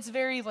was it's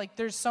very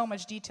there's so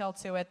much detail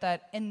to it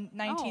that in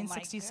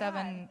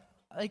 1967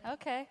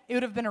 okay, it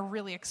would have been a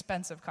really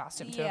expensive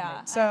costume to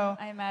have made. So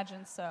I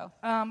imagine so.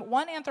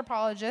 One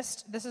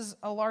anthropologist, this is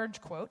a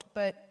large quote,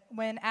 but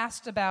when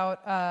asked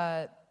about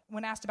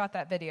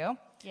that video,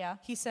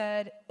 he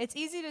said, "It's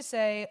easy to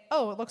say,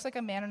 oh, it looks like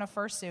a man in a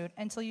fursuit,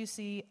 until you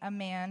see a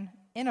man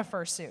in a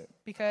fursuit,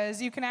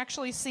 because you can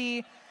actually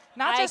see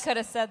not just." I could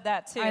have said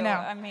that too. I know.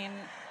 I mean,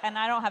 and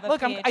I don't have a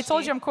Look, PhD. I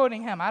told you I'm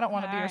quoting him. I don't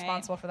want to be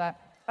responsible for that.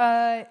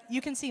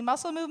 You can see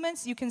muscle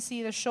movements. You can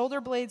see the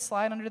shoulder blades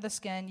slide under the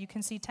skin. You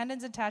can see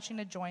tendons attaching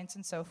to joints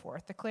and so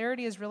forth. The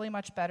clarity is really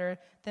much better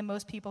than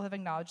most people have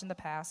acknowledged in the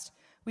past.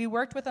 We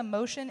worked with a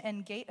motion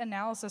and gait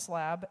analysis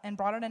lab and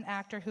brought in an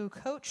actor who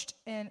coached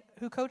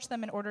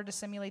them in order to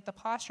simulate the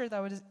posture that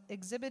was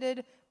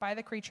exhibited by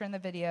the creature in the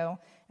video,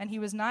 and he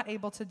was not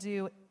able to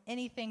do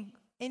anything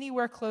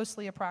anywhere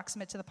closely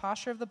approximate to the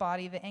posture of the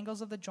body, the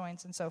angles of the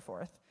joints, and so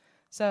forth.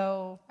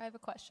 So I have a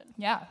question.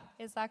 Yeah.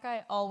 Is that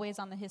guy always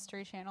on the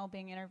History Channel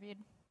being interviewed?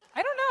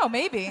 I don't know,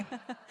 maybe.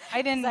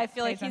 I didn't. I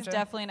feel like pay he's attention.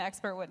 definitely an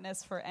expert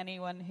witness for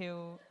anyone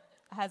who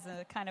has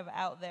a kind of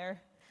out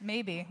there.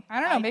 Maybe.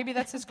 I don't know. Maybe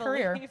that's his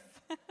career.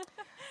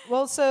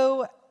 Well,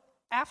 so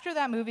after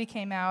that movie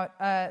came out,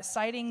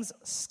 sightings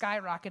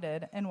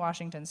skyrocketed in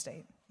Washington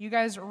State. You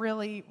guys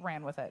really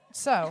ran with it.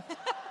 So,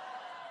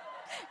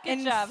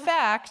 Good job. In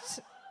fact,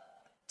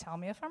 tell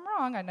me if I'm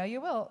wrong. I know you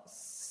will.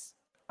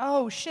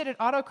 Oh, shit, it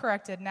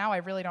autocorrected. Now I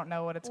really don't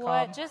know what it's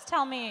called. Just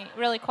tell me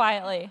really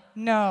quietly.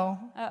 No.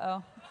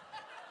 Uh-oh.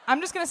 I'm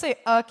just going to say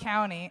a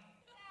county.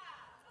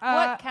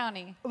 What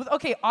county?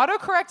 Okay,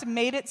 autocorrect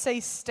made it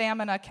say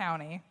Stamina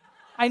County.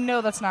 I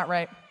know that's not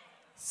right.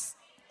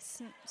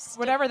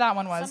 Whatever that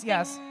one was,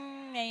 yes.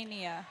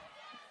 Mania.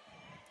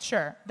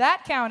 Sure.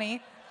 That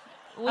county.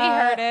 We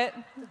heard it.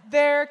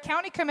 Their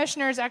county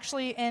commissioners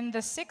actually in the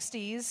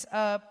 60s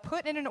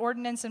put in an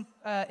ordinance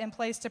in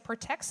place to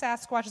protect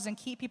Sasquatches and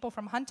keep people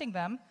from hunting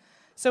them.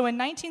 So in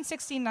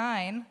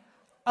 1969,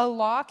 a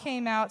law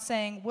came out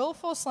saying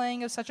willful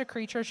slaying of such a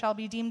creature shall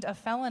be deemed a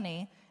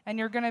felony, and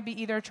you're going to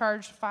be either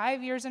charged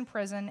 5 years in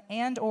prison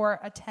and or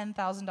a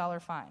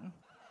 $10,000 fine.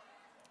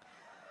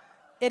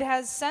 It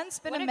has since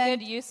been amended. What a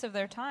good use of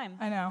their time.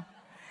 I know.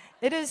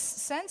 It has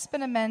since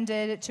been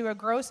amended to a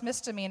gross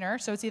misdemeanor,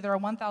 so it's either a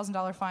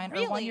 $1,000 fine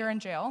or 1 year in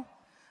jail.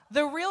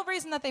 The real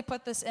reason that they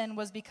put this in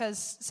was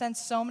because since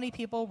so many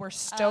people were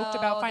stoked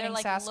about finding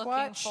Sasquatch,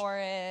 looking for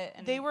it,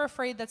 and they were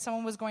afraid that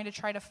someone was going to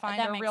try to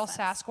find a real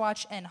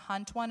Sasquatch and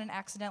hunt one and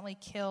accidentally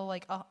kill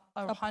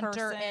a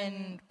hunter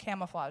in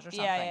camouflage or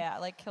something. Yeah,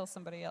 like kill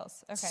somebody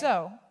else. Okay.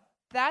 So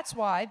that's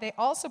why they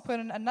also put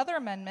in another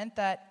amendment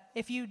that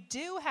if you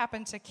do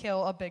happen to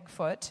kill a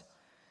Bigfoot,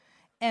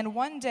 and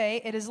one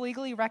day it is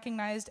legally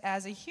recognized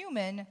as a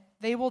human,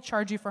 they will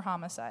charge you for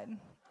homicide.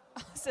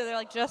 So they're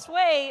like, just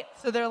wait.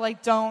 So they're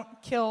like, don't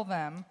kill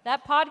them.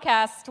 That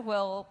podcast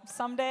will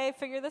someday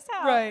figure this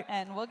out, Right.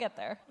 and we'll get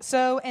there.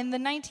 So in the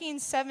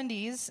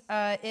 1970s,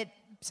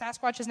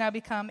 Sasquatch has now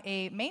become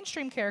a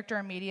mainstream character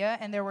in media,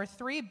 and there were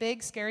 3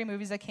 big scary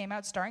movies that came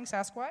out starring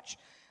Sasquatch.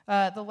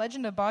 The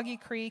Legend of Boggy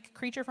Creek,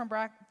 Creature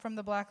from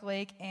the Black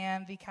Lake,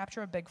 and The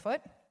Capture of Bigfoot.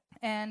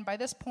 And by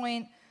this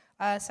point,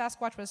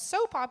 Sasquatch was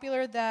so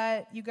popular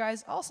that you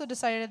guys also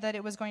decided that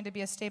it was going to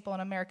be a staple in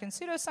American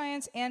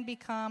pseudoscience and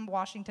become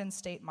Washington's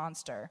state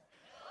monster.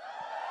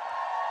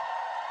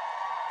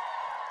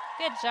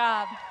 Good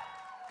job.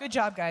 Good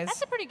job, guys.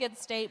 That's a pretty good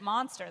state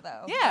monster,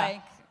 though. Yeah.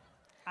 Like,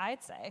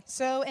 I'd say.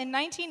 So in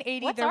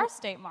 1980, What's our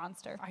state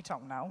monster? I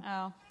don't know.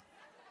 Oh.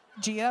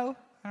 Geo?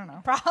 I don't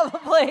know.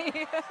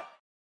 Probably.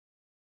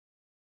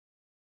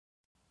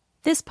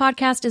 This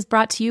podcast is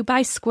brought to you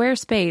by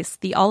Squarespace,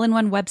 the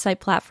all-in-one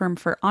website platform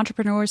for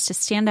entrepreneurs to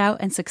stand out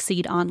and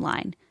succeed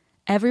online.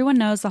 Everyone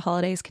knows the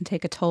holidays can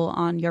take a toll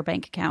on your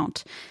bank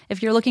account.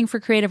 If you're looking for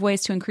creative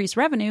ways to increase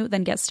revenue,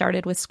 then get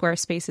started with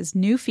Squarespace's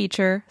new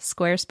feature,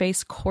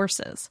 Squarespace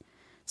Courses.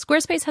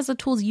 Squarespace has the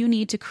tools you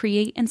need to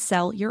create and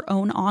sell your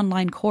own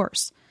online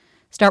course.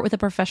 Start with a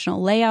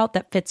professional layout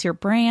that fits your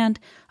brand,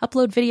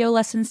 upload video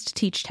lessons to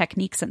teach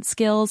techniques and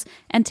skills,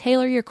 and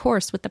tailor your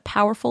course with the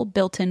powerful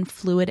built-in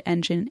Fluid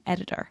Engine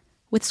editor.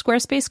 With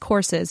Squarespace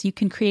Courses, you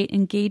can create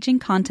engaging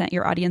content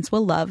your audience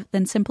will love,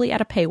 then simply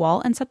add a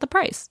paywall and set the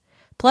price.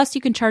 Plus,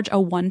 you can charge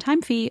a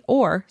one-time fee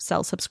or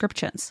sell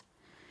subscriptions.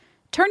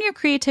 Turn your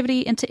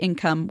creativity into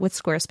income with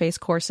Squarespace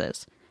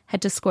Courses.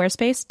 Head to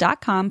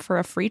squarespace.com for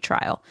a free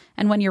trial,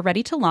 and when you're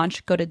ready to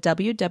launch, go to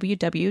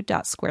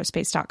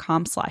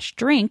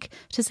www.squarespace.com/drink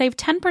to save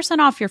 10%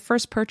 off your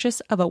first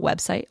purchase of a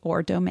website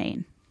or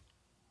domain.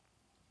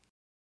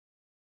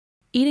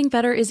 Eating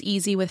better is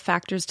easy with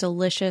Factor's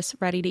delicious,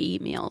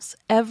 ready-to-eat meals.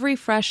 Every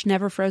fresh,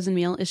 never-frozen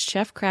meal is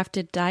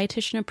chef-crafted,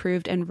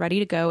 dietitian-approved, and ready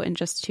to go in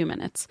just 2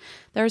 minutes.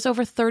 There's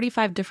over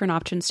 35 different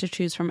options to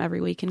choose from every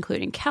week,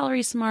 including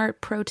Calorie Smart,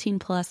 Protein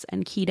Plus,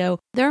 and Keto.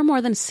 There are more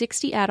than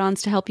 60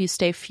 add-ons to help you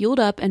stay fueled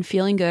up and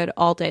feeling good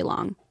all day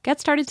long. Get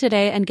started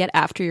today and get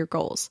after your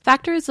goals.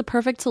 Factor is the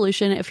perfect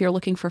solution if you're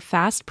looking for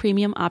fast,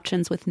 premium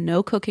options with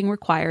no cooking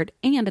required,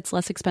 and it's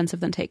less expensive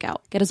than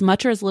takeout. Get as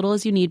much or as little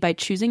as you need by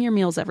choosing your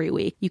meals every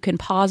week. You can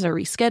pause or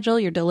reschedule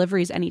your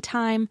deliveries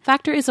anytime.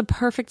 Factor is a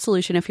perfect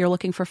solution if you're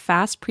looking for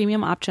fast,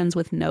 premium options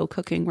with no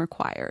cooking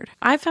required.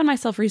 I've found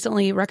myself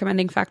recently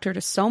recommending Factor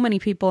to so many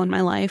people in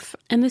my life,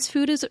 and this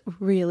food is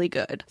really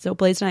good. So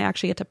Blaze and I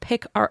actually get to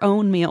pick our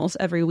own meals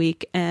every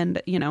week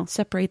and,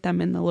 separate them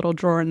in the little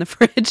drawer in the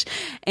fridge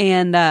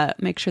and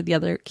make sure the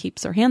other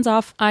keeps their hands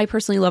off. I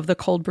personally love the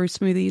cold brew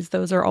smoothies.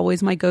 Those are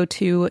always my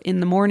go-to in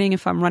the morning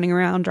if I'm running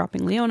around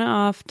dropping Leona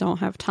off, don't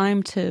have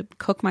time to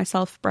cook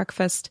myself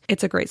breakfast.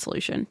 It's a great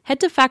solution. Head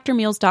to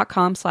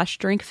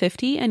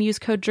factormeals.com/drink50 and use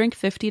code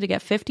drink50 to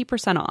get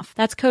 50% off.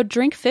 That's code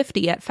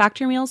drink50 at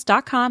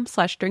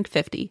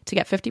factormeals.com/drink50 to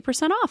get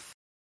 50% off.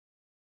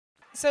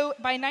 So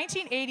by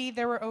 1980,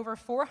 there were over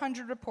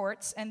 400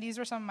 reports, and these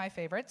were some of my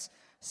favorites.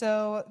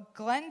 So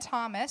Glenn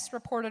Thomas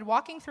reported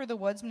walking through the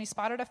woods when he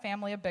spotted a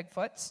family of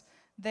Bigfoots.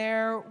 They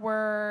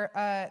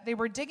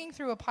were digging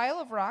through a pile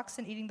of rocks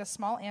and eating the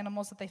small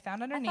animals that they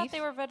found underneath. I thought they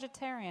were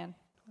vegetarian.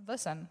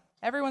 Listen,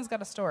 everyone's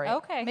got a story.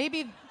 Okay.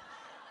 Maybe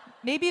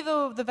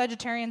the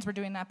vegetarians were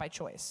doing that by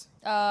choice.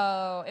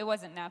 Oh, it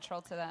wasn't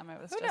natural to them.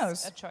 It was Who just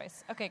knows? a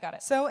choice. Okay, got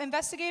it. So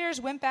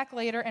investigators went back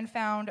later and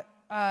found,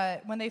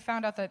 when they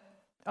found out that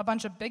a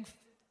bunch of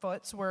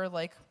Bigfoots were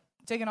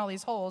digging all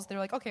these holes, they were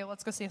like, okay,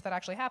 let's go see if that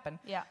actually happened.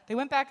 Yeah. They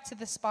went back to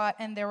the spot,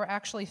 and there were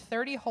actually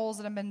 30 holes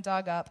that had been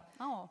dug up.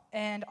 Oh.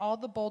 And all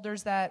the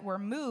boulders that were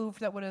moved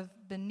that would have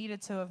been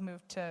needed to have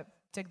moved to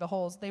dig the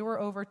holes, they were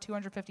over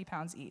 250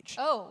 pounds each.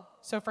 Oh.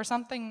 So for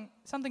something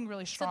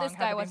really So strong, this had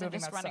guy to be wasn't moving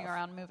just that running stuff.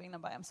 around moving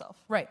them by himself.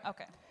 Right.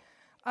 Okay.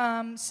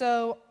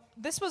 So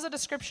this was a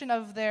description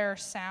of their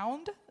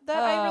sound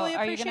that I really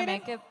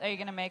appreciated. Are you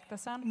gonna make the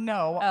sound?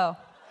 No. Oh.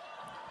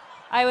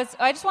 I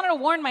just wanted to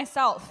warn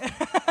myself.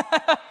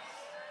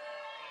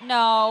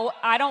 No,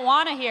 I don't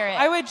want to hear it.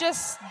 I would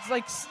just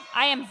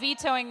I am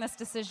vetoing this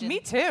decision. Me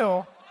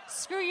too.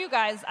 Screw you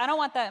guys. I don't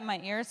want that in my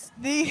ears.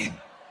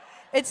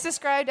 It's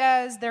described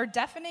as their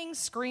deafening,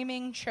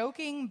 screaming,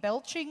 choking,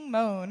 belching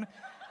moan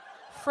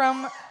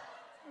from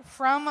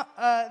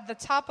the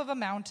top of a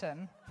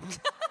mountain.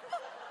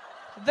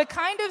 The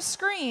kind of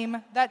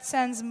scream that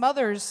sends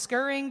mothers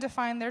scurrying to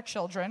find their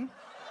children.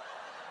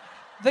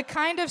 The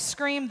kind of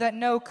scream that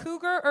no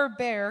cougar or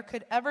bear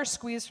could ever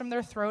squeeze from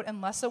their throat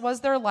unless it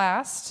was their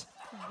last.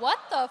 What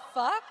the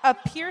fuck? A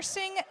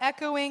piercing,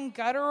 echoing,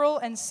 guttural,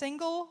 and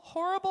single,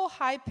 horrible,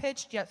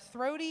 high-pitched, yet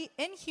throaty,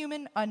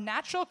 inhuman,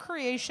 unnatural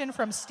creation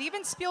from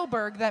Steven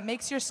Spielberg that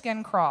makes your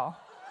skin crawl.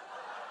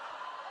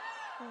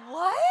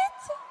 What?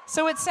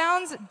 So it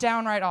sounds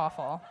downright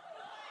awful.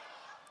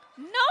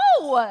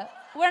 No!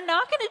 We're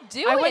not going to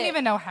do it. I wouldn't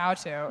even know how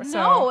to. So.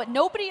 No,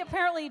 nobody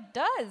apparently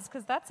does,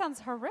 because that sounds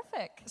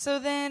horrific. So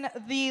then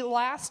the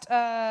last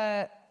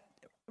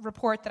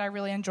report that I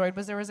really enjoyed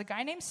was there was a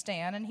guy named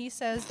Stan, and he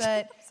says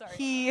that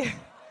he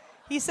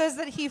says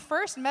that he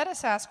first met a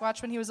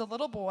Sasquatch when he was a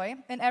little boy,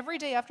 and every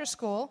day after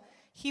school,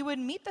 he would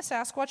meet the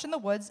Sasquatch in the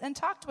woods and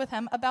talked with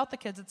him about the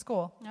kids at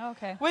school.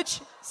 Okay.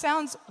 Which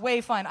sounds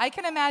way fun. I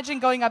can imagine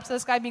going up to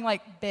this guy being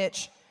like,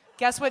 bitch,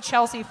 guess what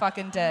Chelsea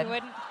fucking did? You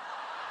wouldn't.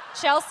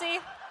 Chelsea?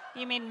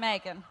 You mean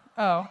Megan?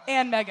 Oh,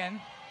 and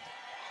Megan.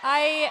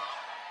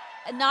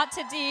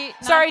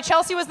 Sorry,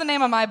 Chelsea was the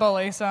name of my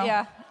bully, so.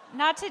 Yeah.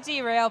 Not to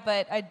derail,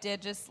 but I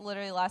did just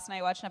literally last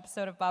night watch an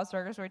episode of Bob's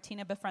Burgers where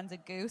Tina befriends a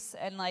goose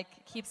and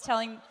like keeps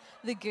telling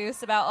the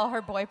goose about all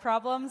her boy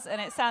problems, and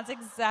it sounds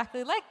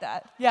exactly like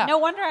that. Yeah. No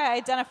wonder I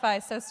identify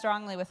so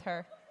strongly with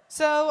her.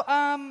 So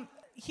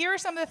here are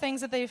some of the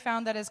things that they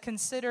found that is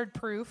considered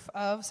proof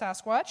of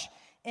Sasquatch.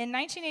 In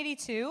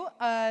 1982,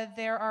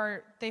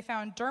 they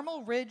found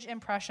dermal ridge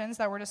impressions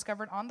that were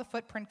discovered on the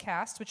footprint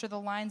cast, which are the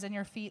lines in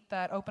your feet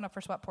that open up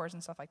for sweat pores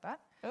and stuff like that.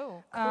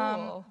 Oh,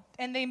 cool.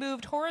 And they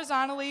moved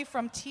horizontally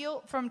from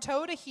toe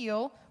to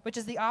heel, which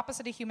is the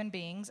opposite of human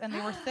beings, and they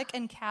were thick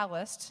and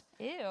calloused.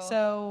 Ew.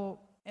 So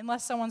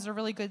unless someone's a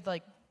really good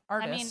artist,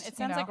 I mean, it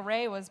sounds like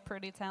Ray was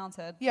pretty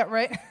talented. Yeah,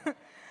 right.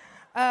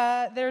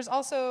 There's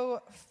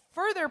also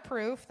further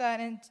proof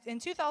that in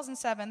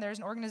 2007, there's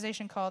an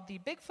organization called the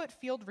Bigfoot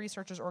Field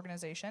Researchers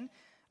Organization,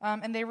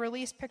 and they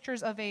released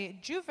pictures of a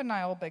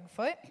juvenile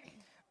Bigfoot,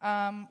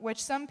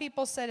 which some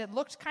people said it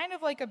looked kind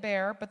of like a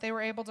bear, but they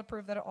were able to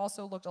prove that it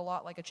also looked a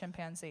lot like a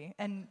chimpanzee,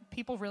 and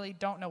people really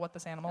don't know what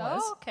this animal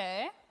is. Oh,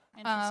 okay.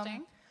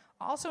 Interesting.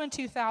 Also in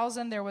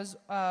 2000, there was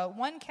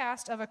one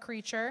cast of a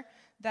creature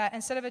that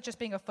instead of it just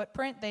being a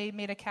footprint, they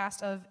made a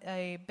cast of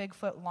a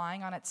Bigfoot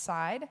lying on its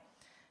side.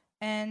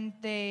 And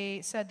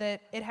they said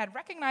that it had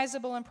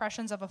recognizable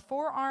impressions of a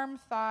forearm,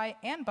 thigh,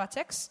 and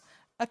buttocks,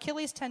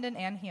 Achilles tendon,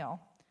 and heel.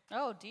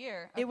 Oh,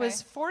 dear. Okay. It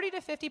was 40 to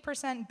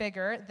 50%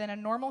 bigger than a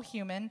normal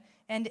human,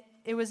 and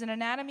it was an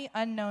anatomy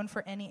unknown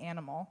for any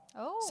animal.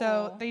 Oh.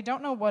 So they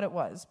don't know what it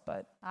was,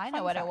 but I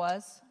know what it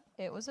was.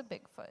 It was a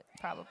Bigfoot,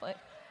 probably.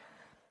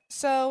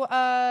 So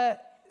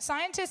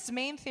scientists'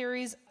 main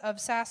theories of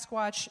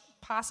Sasquatch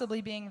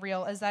possibly being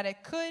real is that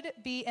it could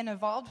be an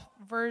evolved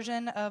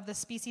version of the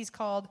species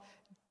called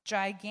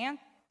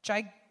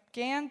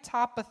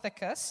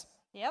Gigantopithecus.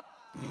 Yep.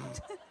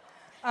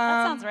 That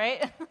sounds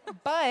right.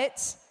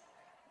 But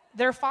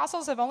their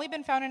fossils have only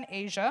been found in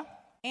Asia,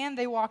 and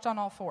they walked on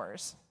all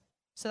fours.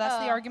 So that's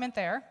the argument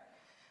there.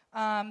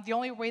 The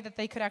only way that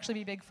they could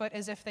actually be Bigfoot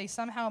is if they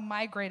somehow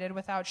migrated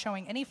without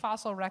showing any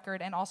fossil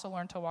record and also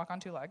learned to walk on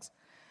two legs.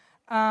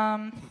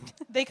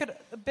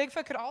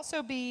 Bigfoot could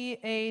also be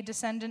a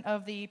descendant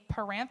of the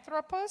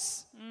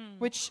Paranthropus,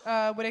 which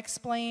would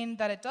explain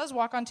that it does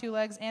walk on two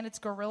legs and its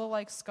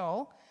gorilla-like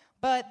skull.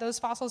 But those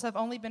fossils have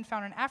only been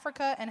found in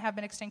Africa and have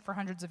been extinct for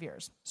hundreds of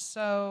years.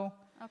 So,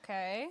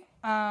 okay.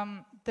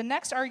 The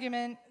next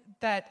argument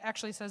that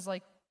actually says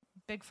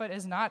Bigfoot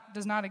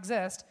does not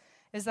exist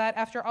is that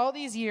after all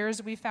these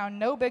years, we found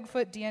no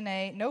Bigfoot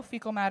DNA, no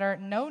fecal matter,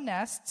 no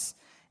nests,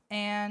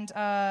 and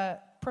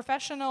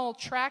professional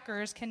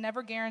trackers can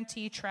never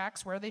guarantee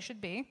tracks where they should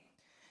be.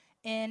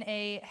 In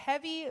a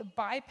heavy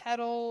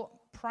bipedal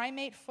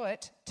primate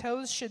foot,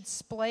 toes should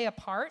splay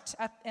apart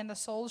and the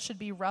soles should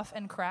be rough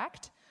and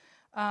cracked.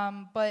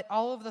 But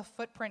all of the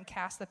footprint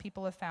casts that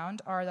people have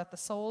found are that the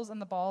soles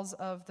and the balls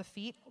of the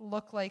feet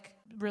look like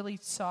really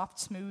soft,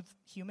 smooth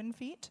human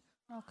feet.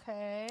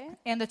 Okay.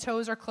 And the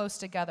toes are close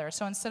together.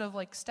 So instead of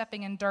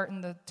stepping in dirt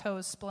and the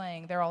toes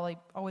splaying, they're all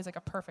always a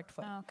perfect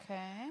foot.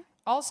 Okay.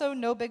 Also,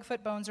 no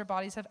Bigfoot bones or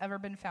bodies have ever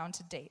been found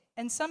to date.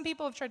 And some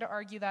people have tried to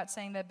argue that,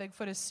 saying that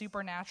Bigfoot is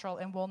supernatural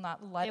and will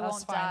not let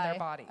us find their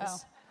bodies. Oh,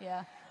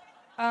 yeah.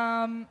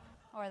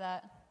 Or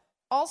that.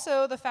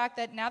 Also, the fact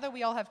that now that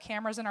we all have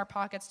cameras in our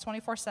pockets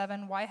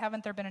 24/7, why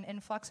haven't there been an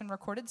influx in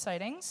recorded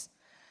sightings?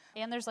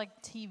 And there's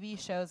TV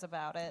shows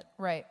about it.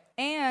 Right.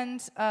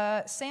 And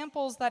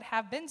samples that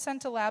have been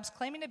sent to labs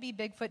claiming to be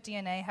Bigfoot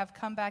DNA have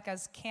come back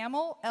as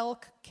camel,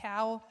 elk,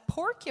 cow,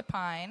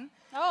 porcupine.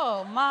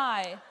 Oh,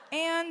 my.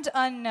 And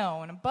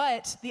unknown.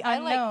 But the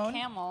unknown... I like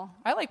camel.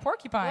 I like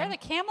porcupine. Where are the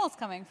camels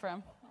coming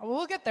from?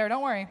 We'll get there,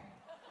 don't worry.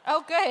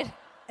 Oh, good.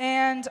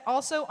 And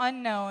also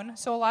unknown.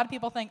 So a lot of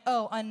people think,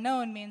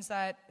 unknown means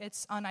that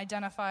it's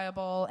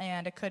unidentifiable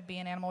and it could be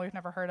an animal we've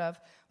never heard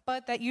of.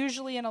 But that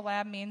usually in a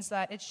lab means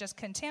that it's just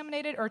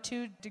contaminated or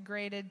too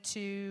degraded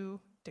to...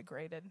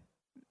 Degraded?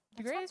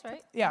 Degraded? That's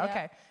right. Yeah,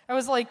 okay. I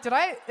was like,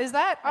 is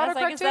that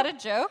autocorrect? Is that a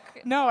joke?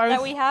 No.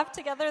 That we have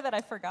together that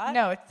I forgot?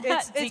 No,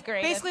 it's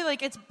degraded. Basically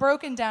it's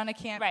broken down. It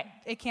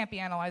can't be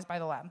analyzed by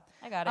the lab.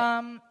 I got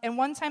it. And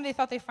one time they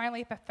thought they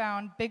finally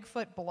found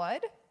Bigfoot blood,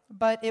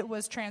 but it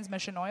was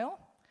transmission oil.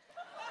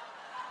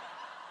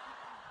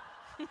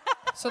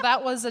 So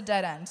that was a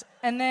dead end.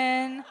 And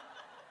then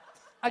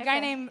a guy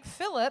named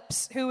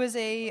Phillips, who is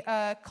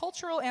a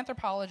cultural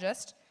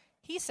anthropologist,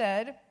 He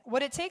said,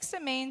 what it takes to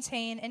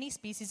maintain any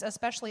species,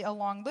 especially a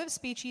long-lived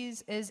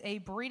species, is a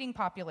breeding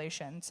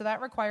population. So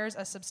that requires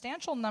a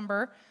substantial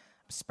number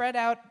spread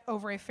out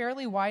over a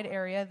fairly wide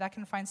area that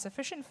can find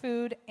sufficient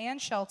food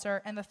and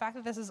shelter, and the fact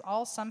that this has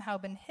all somehow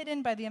been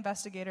hidden by the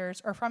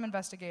investigators, or from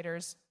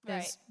investigators,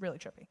 is really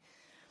trippy.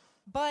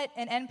 But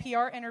an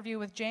NPR interview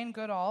with Jane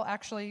Goodall,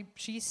 actually,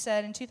 she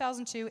said in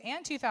 2002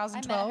 and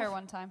 2012... I met her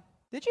one time.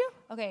 Did you?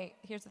 Okay,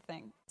 here's the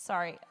thing.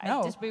 Sorry, No.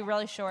 I'll just be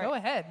really short. Go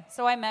ahead.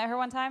 So I met her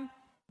one time,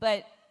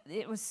 but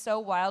it was so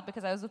wild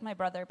because I was with my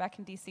brother back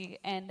in D.C.,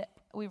 and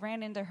we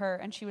ran into her,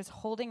 and she was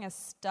holding a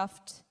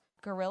stuffed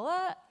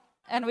gorilla,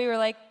 and we were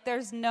like,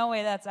 there's no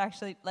way that's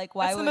actually, like,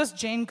 why That's the would... most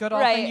Jane Goodall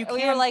right. thing you can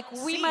We were like,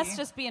 see. we must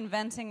just be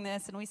inventing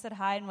this, and we said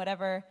hi and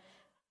whatever.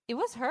 It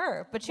was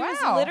her, but she was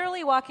Wow.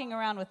 literally walking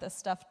around with a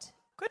stuffed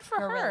Good for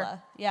gorilla.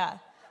 her. Yeah.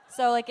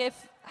 So, like, if...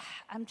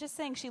 I'm just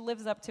saying she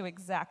lives up to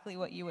exactly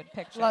what you would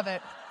picture. Love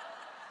it.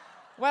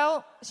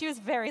 Well, She was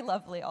very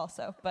lovely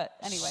also, but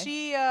anyway.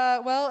 she,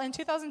 in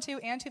 2002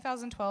 and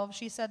 2012,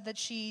 she said that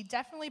she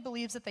definitely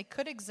believes that they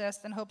could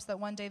exist and hopes that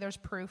one day there's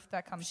proof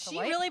that comes to She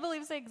light. really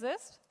believes they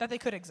exist? That they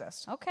could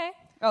exist. Okay.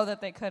 Oh, that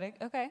they could.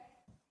 Okay.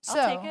 So,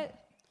 I'll take it.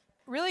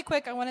 Really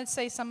quick, I wanted to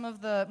say some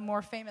of the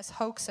more famous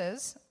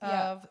hoaxes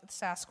of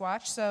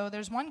Sasquatch. So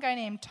there's one guy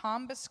named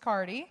Tom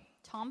Biscardi.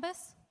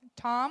 Tombus?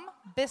 Tom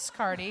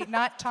Biscardi,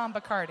 not Tom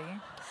Bacardi.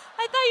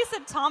 I thought you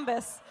said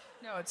Tombus.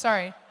 No,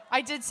 sorry.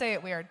 I did say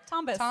it weird.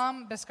 Tombus.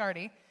 Tom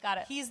Biscardi. Got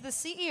it. He's the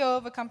CEO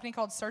of a company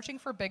called Searching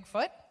for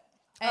Bigfoot.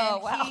 And Oh,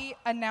 wow. he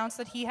announced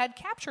that he had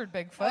captured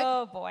Bigfoot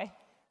Oh, boy.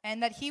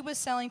 and that he was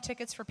selling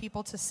tickets for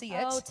people to see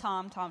it. Oh,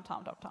 Tom.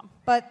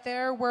 But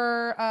there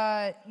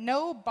were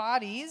no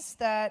bodies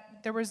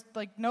there was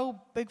like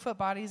no Bigfoot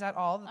bodies at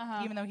all,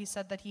 even though he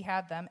said that he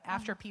had them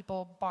after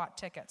people bought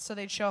tickets. So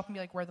they'd show up and be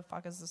like, where the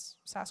fuck is this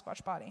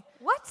Sasquatch body?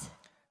 What?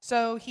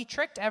 So he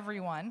tricked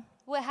everyone.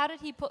 Wait, how did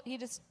he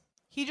just...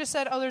 He just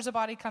said, oh, there's a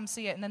body, come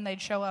see it. And then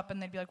they'd show up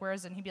and they'd be like, where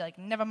is it? And he'd be like,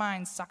 never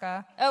mind,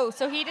 sucker. Oh,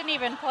 so he didn't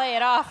even play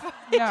it off.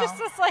 He No. just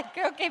was like,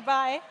 okay,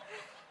 bye.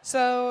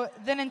 So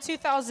then in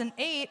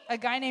 2008, a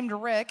guy named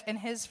Rick and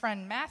his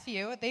friend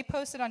Matthew, they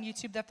posted on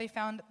YouTube that they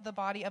found the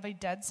body of a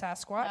dead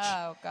Sasquatch.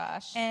 Oh,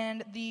 gosh.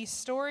 And the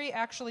story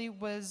actually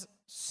was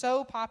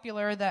so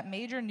popular that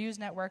major news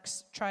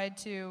networks tried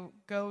to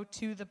go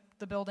to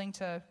the building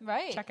to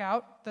check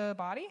out the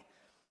body.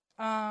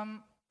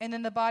 And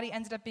then the body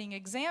ended up being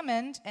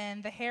examined,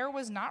 and the hair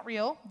was not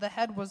real, the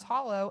head was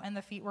hollow, and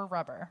the feet were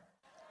rubber.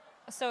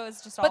 So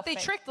it's just all But they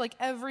fake. tricked like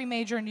every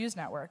major news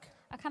network.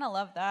 I kind of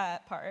love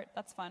that part.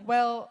 That's fun.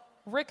 Well,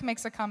 Rick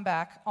makes a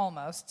comeback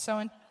almost.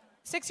 So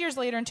 6 years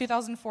later, in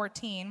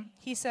 2014,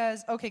 he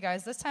says, okay,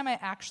 guys, this time I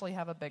actually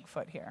have a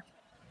Bigfoot here.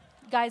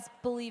 Guys,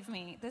 believe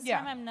me, this Yeah.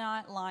 time I'm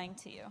not lying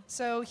to you.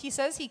 So he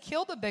says he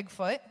killed a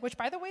Bigfoot, which,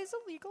 by the way, is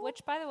illegal.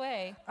 Which, by the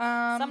way,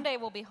 someday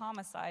will be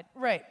homicide.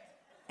 Right.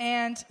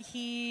 And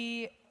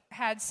he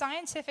had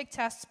scientific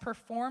tests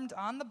performed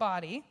on the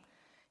body.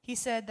 He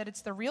said that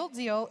it's the real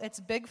deal,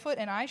 it's Bigfoot,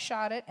 and I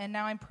shot it, and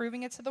now I'm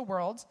proving it to the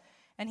world.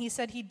 And he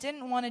said he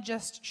didn't want to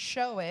just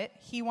show it.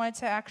 He wanted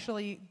to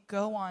actually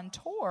go on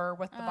tour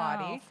with the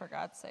body. Oh, for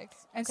God's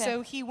sakes. And Okay.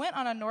 so he went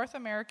on a North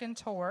American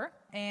tour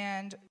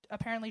and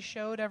apparently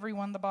showed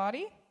everyone the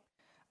body.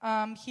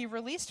 He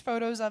released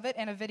photos of it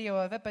and a video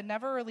of it, but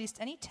never released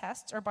any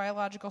tests or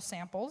biological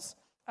samples.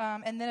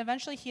 And then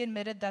eventually he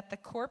admitted that the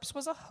corpse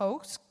was a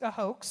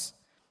hoax,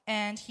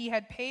 and he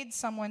had paid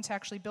someone to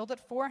actually build it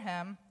for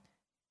him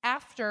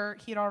after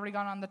he had already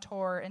gone on the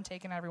tour and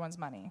taken everyone's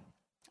money.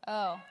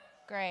 Oh,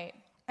 great.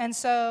 And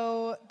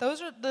so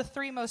those are the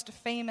three most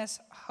famous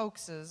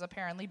hoaxes,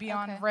 apparently,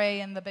 beyond Okay.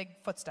 Ray and the big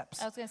footsteps.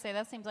 I was going to say,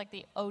 that seems like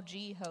the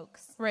OG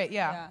hoax. Right,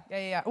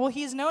 yeah. Well,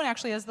 he's known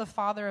actually as the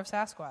father of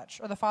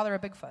Sasquatch, or the father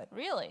of Bigfoot.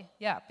 Really?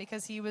 Yeah,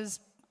 because he was,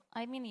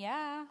 I mean,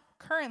 yeah.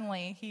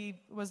 currently, he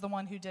was the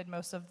one who did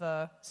most of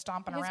the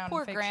stomping His around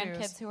poor in fake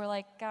grandkids shoes. who were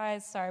like,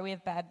 guys, sorry, we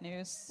have bad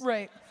news.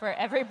 Right. For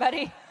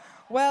everybody.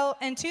 Well,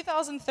 in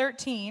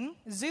 2013,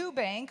 Zoo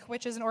Bank,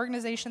 which is an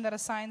organization that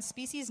assigns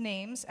species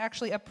names,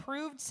 actually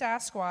approved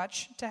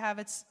Sasquatch to have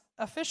its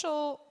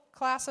official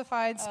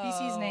classified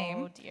species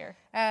name dear.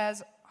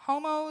 as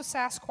Homo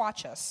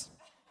sasquatchus.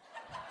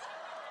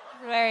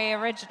 Very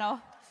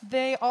original.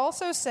 They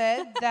also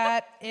said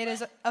that it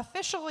is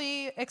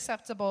officially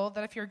acceptable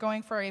that if you're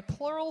going for a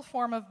plural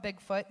form of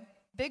Bigfoot,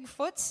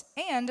 Bigfoots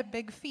and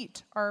big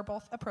feet are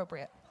both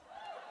appropriate.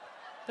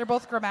 They're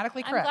both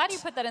grammatically correct. I'm glad you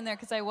put that in there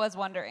because I was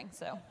wondering,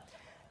 so.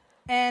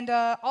 And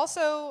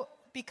also,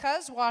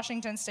 because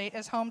Washington State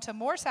is home to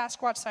more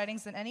Sasquatch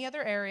sightings than any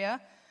other area,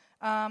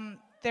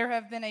 there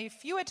have been a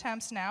few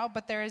attempts now,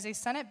 but there is a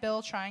Senate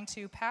bill trying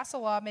to pass a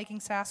law making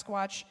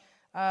Sasquatch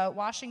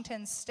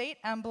Washington's state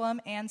emblem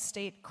and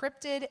state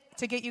cryptid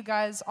to get you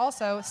guys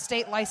also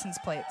state license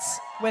plates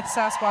with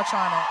Sasquatch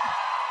on it.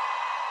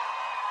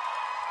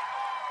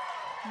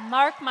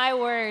 Mark my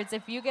words,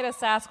 if you get a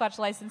Sasquatch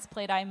license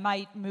plate, I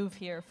might move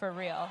here for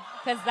real.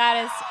 Because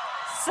that is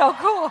so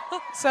cool.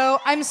 So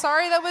I'm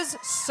sorry that was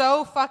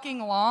so fucking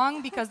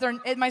long because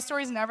my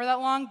story's never that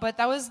long, but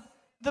that was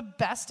the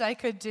best I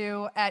could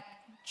do at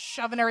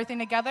shoving everything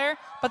together,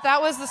 but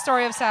that was the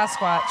story of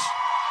Sasquatch.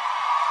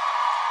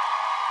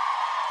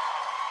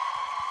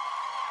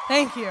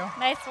 Thank you.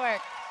 Nice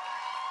work.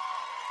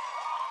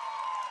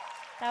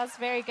 That was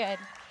very good.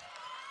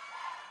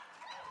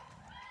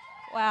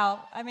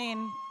 Wow. I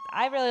mean,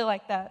 I really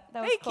like that.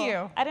 That was Thank cool.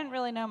 you. I didn't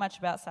really know much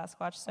about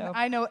Sasquatch, so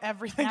I know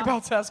everything No.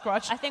 about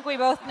Sasquatch. I think we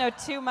both know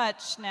too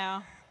much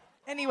now.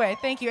 Anyway,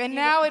 thank you. And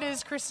now it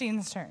is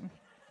Christine's turn.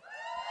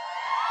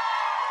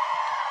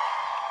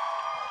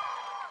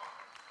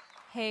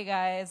 Hey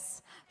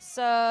guys.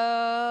 So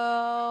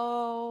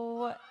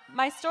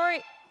my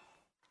story.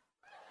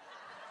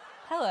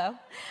 Hello.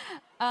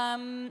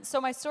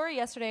 So my story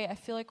yesterday, I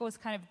feel like it was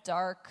kind of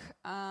dark.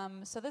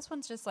 So this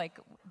one's just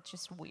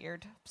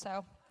weird.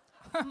 So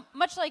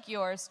much like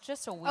yours,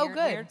 just a weird,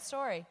 good. weird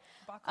story.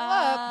 Buckle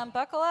up.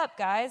 Buckle up,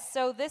 guys.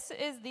 So this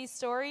is the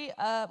story,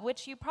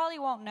 which you probably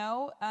won't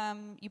know.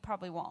 You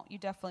probably won't. You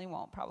definitely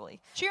won't, probably.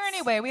 Cheer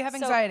anyway. We have So,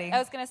 anxiety. I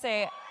was gonna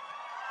say,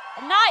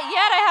 not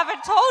yet. I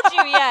haven't told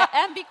you yet.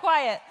 And be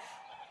quiet.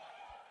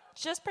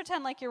 Just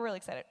pretend like you're really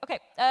excited. Okay,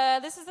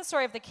 this is the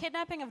story of the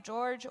kidnapping of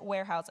George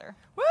Weyerhaeuser.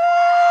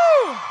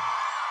 Woo!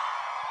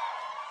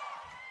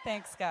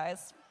 Thanks,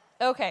 guys.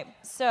 Okay,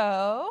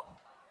 so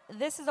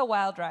this is a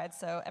wild ride,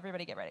 so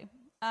everybody get ready.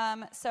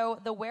 So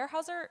the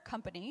Weyerhaeuser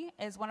Company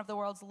is one of the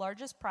world's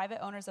largest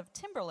private owners of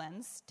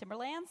timberlands.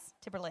 Timberlands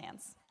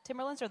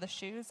are the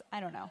shoes?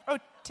 I don't know. Oh,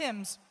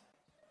 Tim's.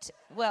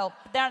 Well,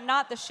 they're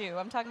not the shoe.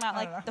 I'm talking about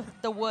like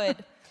the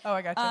wood. Oh,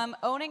 I got you.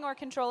 Owning or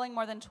controlling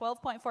more than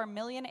 12.4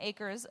 million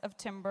acres of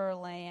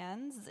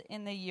timberlands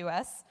in the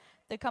U.S.,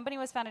 the company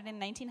was founded in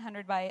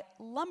 1900 by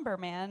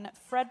lumberman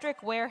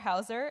Frederick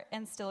Weyerhaeuser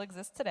and still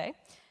exists today.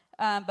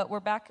 But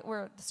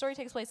the story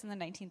takes place in the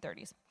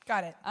 1930s.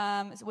 Got it.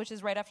 Which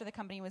is right after the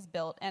company was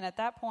built. And at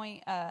that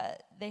point,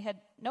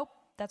 nope,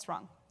 that's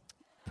wrong.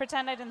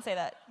 Pretend I didn't say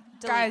that.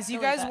 Guys, you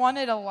guys that.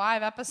 wanted a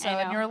live episode, I know.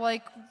 and you're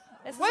like,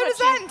 This is what does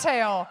that you-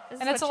 entail? this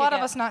is And it's a what you lot of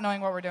get. us not knowing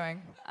what we're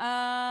doing.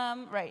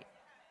 Right.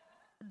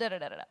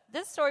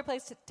 This story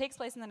takes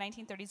place in the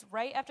 1930s,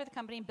 right after the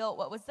company built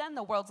what was then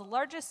the world's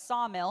largest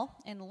sawmill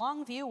in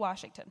Longview,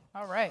 Washington.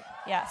 All right.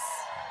 Yes.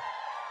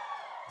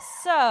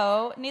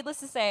 So, needless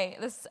to say,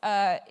 this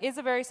is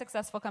a very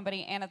successful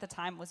company, and at the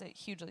time was a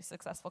hugely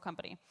successful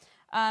company.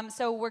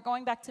 So we're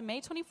going back to May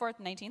 24th,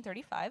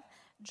 1935.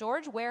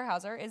 George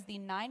Weyerhaeuser is the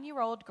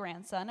 9-year-old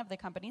grandson of the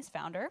company's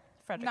founder,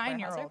 Frederick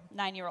Weyerhaeuser.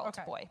 9-year-old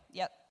Okay. boy.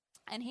 Yep.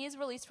 And he is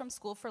released from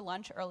school for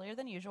lunch earlier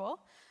than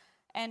usual.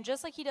 And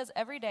just like he does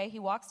every day, he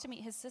walks to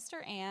meet his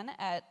sister Anne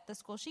at the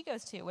school she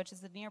goes to, which is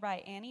the nearby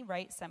Annie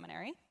Wright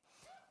Seminary.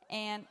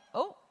 And,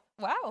 oh,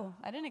 wow,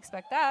 I didn't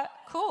expect that.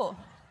 Cool.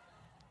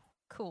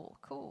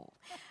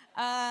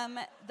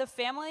 The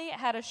family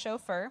had a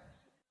chauffeur,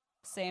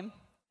 same,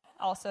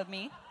 also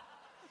me,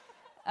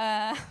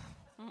 that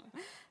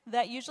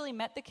usually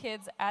met the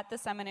kids at the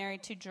seminary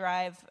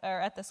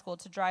at the school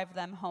to drive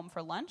them home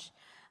for lunch.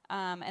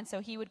 And so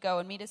he would go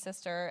and meet his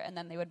sister, and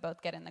then they would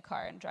both get in the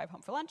car and drive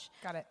home for lunch.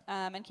 Got it.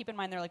 And keep in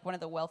mind, they're like one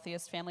of the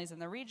wealthiest families in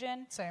the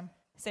region. Same.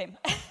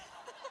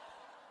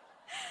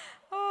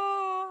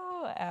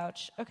 Oh,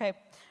 ouch. Okay.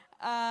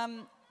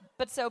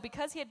 But so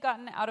because he had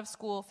gotten out of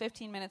school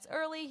 15 minutes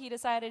early, he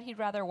decided he'd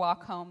rather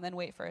walk home than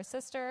wait for his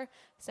sister.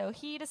 So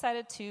he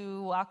decided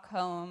to walk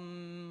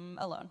home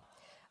alone.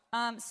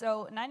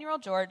 So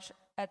 9-year-old George,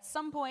 at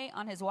some point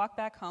on his walk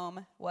back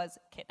home, was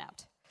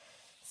kidnapped.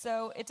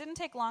 So it didn't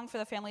take long for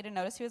the family to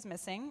notice he was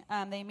missing.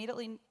 They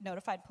immediately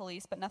notified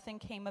police, but nothing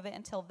came of it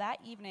until that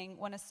evening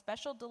when a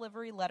special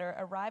delivery letter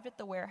arrived at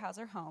the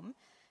Weyerhaeuser home.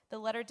 The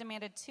letter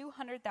demanded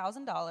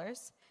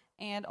 $200,000.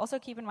 And also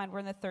keep in mind, we're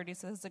in the 30s,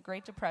 so this is a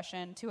Great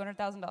Depression.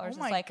 $200,000 is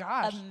like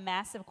gosh. a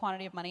massive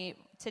quantity of money.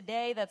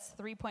 Today, that's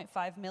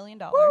 $3.5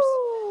 million.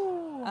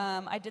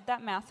 I did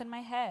that math in my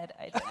head.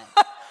 I didn't.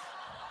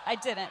 I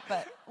didn't,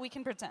 but we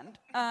can pretend.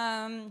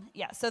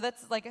 So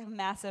that's like a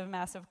massive,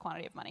 massive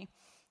quantity of money.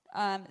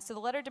 So the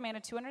letter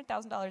demanded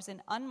 $200,000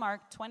 in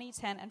unmarked 20,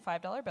 10, and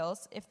 $5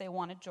 bills if they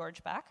wanted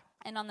George back.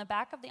 And on the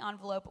back of the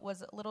envelope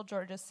was little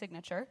George's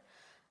signature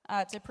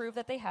to prove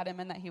that they had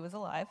him and that he was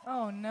alive.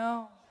 Oh,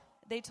 no.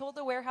 They told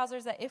the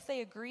Weyerhaeusers that if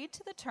they agreed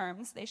to the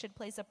terms, they should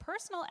place a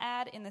personal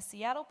ad in the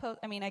Seattle Post.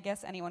 I mean, I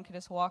guess anyone could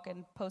just walk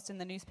and post in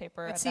the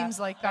newspaper. It seems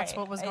like that's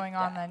what was going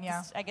on then,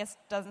 yeah. I guess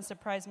doesn't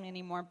surprise me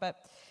anymore,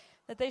 but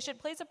that they should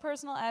place a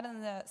personal ad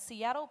in the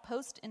Seattle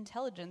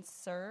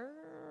Post-Intelligencer,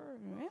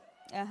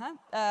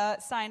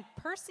 signed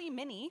Percy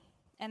Minnie,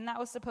 and that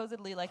was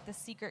supposedly like the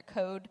secret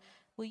code.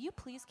 Will you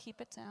please keep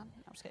it down?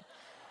 No, I'm just kidding.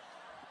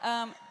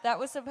 That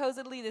was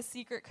supposedly the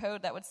secret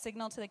code that would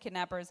signal to the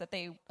kidnappers that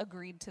they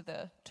agreed to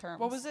the terms.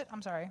 What was it?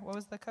 I'm sorry. What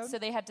was the code? So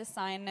they had to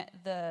sign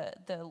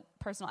the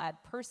personal ad,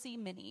 Percy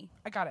Minnie.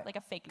 I got it. Like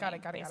a fake Got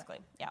name, it. basically.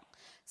 Yeah.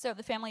 So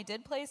the family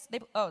did place, they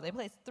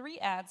placed 3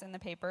 ads in the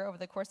paper over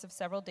the course of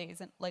several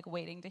days, and like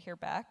waiting to hear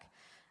back.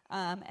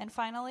 And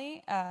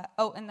finally,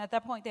 and at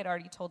that point they'd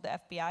already told the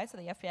FBI, so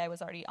the FBI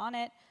was already on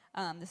it.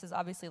 This is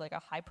obviously like a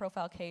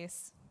high-profile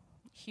case.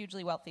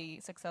 Hugely wealthy,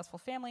 successful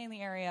family in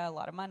the area, a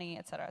lot of money,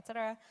 et cetera, et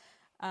cetera.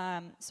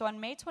 So on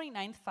May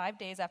 29th, 5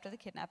 days after the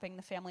kidnapping,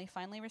 the family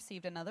finally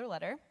received another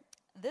letter.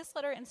 This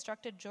letter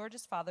instructed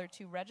George's father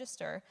to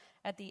register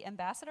at the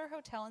Ambassador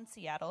Hotel in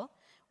Seattle,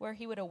 where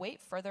he would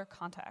await further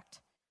contact.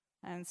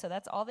 And so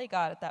that's all they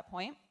got at that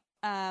point.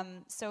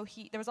 So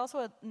there was also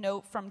a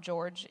note from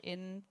George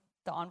in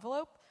the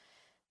envelope,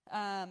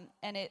 and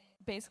it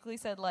basically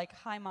said, like,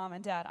 "Hi, Mom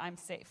and Dad, I'm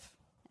safe,"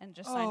 and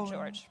just signed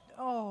George.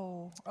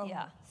 Oh.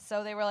 Yeah.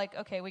 So they were like,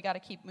 okay, we got to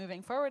keep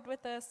moving forward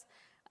with this.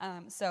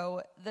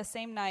 So the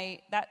same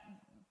night, that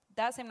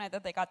same night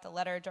that they got the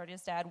letter,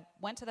 George's dad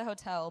went to the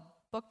hotel,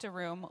 booked a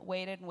room,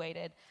 waited and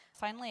waited.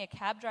 Finally, a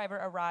cab driver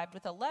arrived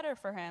with a letter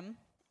for him,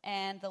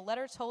 and the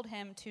letter told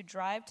him to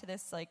drive to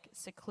this, like,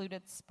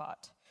 secluded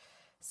spot.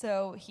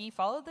 So he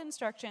followed the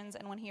instructions,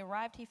 and when he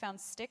arrived, he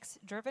found sticks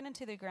driven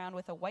into the ground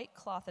with a white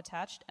cloth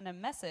attached and a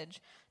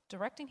message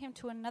directing him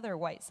to another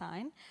white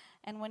sign.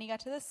 And when he got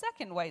to the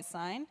second white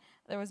sign,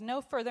 there was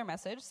no further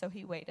message, so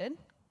he waited.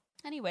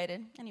 And he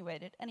waited, and he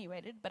waited, and he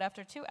waited. But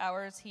after 2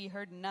 hours, he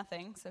heard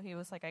nothing, so he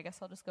was like, I guess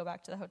I'll just go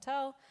back to the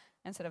hotel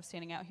instead of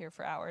standing out here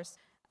for hours.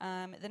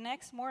 The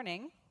next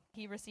morning,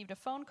 he received a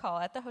phone call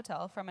at the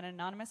hotel from an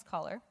anonymous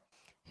caller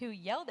who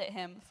yelled at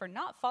him for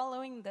not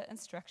following the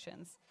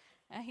instructions.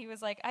 And he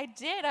was like, I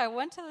did. I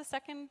went to the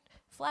second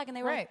flag. And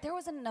they were like, there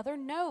was another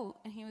note.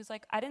 And he was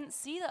like, I didn't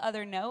see the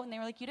other note. And they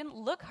were like, you didn't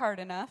look hard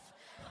enough.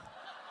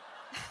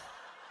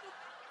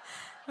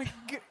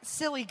 Like,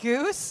 silly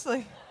goose.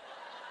 Like,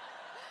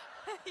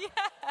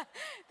 yeah.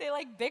 They,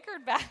 like,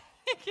 bickered back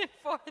and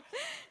forth.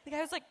 The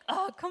guy was like,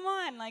 oh, come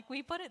on. Like,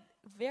 we put it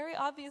very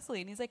obviously.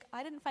 And he's like,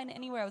 I didn't find it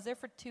anywhere. I was there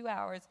for 2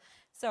 hours.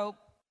 So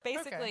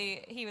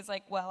basically, he was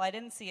like, well, I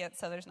didn't see it,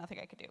 so there's nothing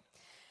I could do.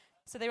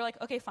 So they were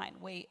like, okay, fine,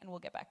 wait, and we'll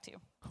get back to you.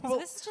 So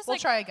this is just we'll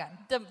try again.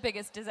 The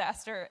biggest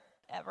disaster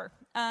ever.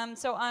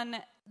 So on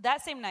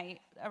that same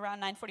night,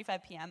 around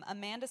 9:45 p.m., a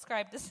man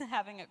described as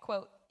having a,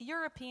 quote,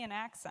 European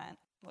accent,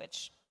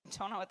 which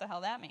don't know what the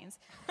hell that means,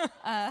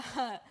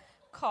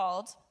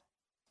 called,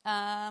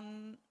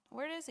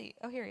 where is he?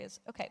 Oh, here he is.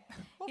 Okay.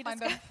 We'll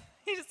find him.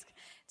 He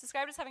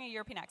described as having a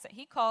European accent.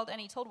 He called and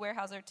he told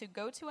Weyerhaeuser to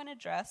go to an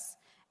address,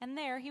 and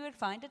there he would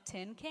find a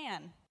tin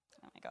can.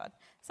 Oh, my God.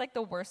 It's like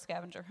the worst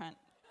scavenger hunt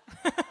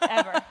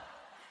ever.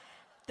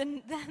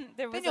 Then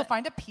you'll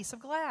find a piece of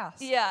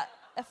glass. Yeah,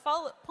 a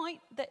follow point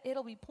that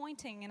it'll be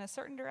pointing in a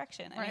certain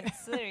direction. I mean,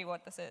 it's literally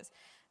what this is.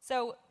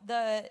 So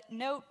the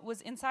note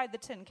was inside the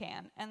tin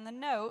can, and the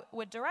note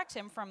would direct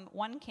him from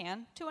one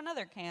can to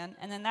another can,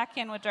 and then that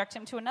can would direct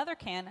him to another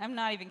can. I'm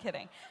not even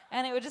kidding.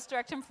 And it would just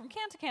direct him from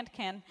can to can to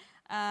can.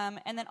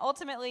 And then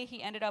ultimately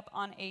he ended up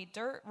on a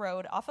dirt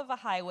road off of a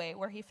highway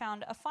where he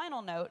found a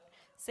final note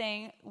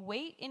saying,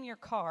 wait in your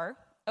car.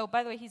 Oh,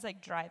 by the way, he's,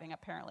 like, driving,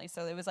 apparently.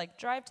 So it was, like,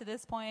 drive to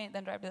this point,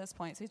 then drive to this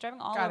point. So he's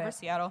driving all over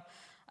Seattle.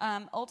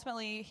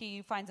 Ultimately,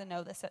 he finds a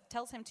note that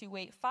tells him to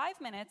wait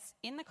 5 minutes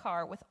in the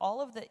car with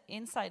all of the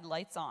inside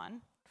lights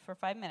on for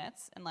 5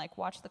 minutes and, like,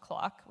 watch the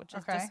clock, which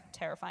is just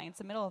terrifying. It's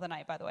the middle of the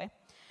night, by the way.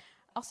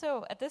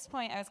 Also, at this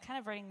point, I was kind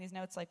of writing these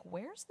notes, like,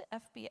 where's the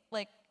FBI?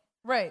 Like,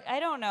 I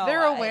don't know.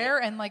 They're aware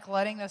and, like,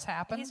 letting this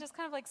happen. He's just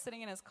kind of, like,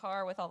 sitting in his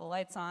car with all the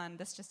lights on.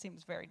 This just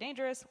seems very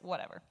dangerous.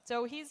 Whatever.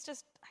 So he's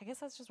just, I guess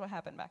that's just what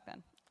happened back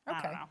then. Okay.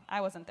 I don't know.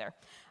 I wasn't there.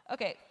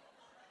 Okay.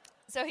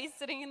 So he's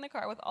sitting in the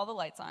car with all the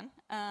lights on.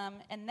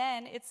 And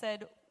then it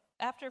said,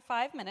 after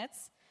 5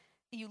 minutes,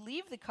 you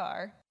leave the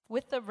car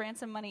with the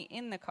ransom money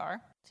in the car.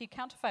 So you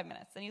count to 5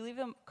 minutes. Then you leave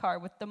the car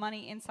with the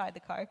money inside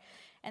the car.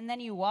 And then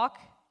you walk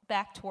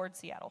back towards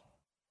Seattle.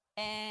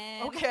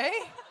 And okay.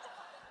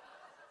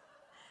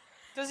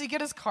 Does he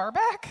get his car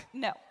back?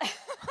 No.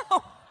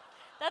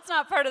 That's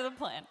not part of the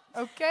plan.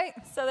 Okay.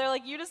 So they're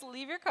like, you just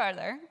leave your car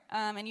there,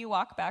 and you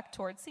walk back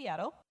towards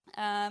Seattle.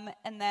 And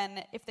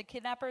then if the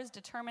kidnappers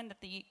determined that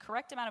the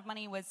correct amount of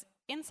money was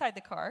inside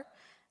the car,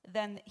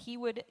 then he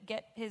would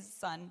get his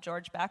son,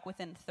 George, back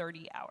within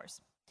 30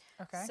 hours.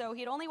 Okay. So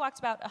he'd only walked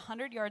about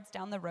 100 yards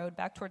down the road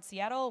back towards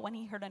Seattle when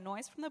he heard a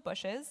noise from the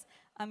bushes.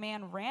 A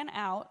man ran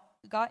out,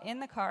 got in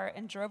the car,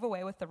 and drove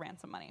away with the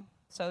ransom money.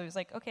 So he was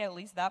like, okay, at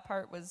least that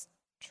part was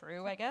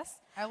true, I guess.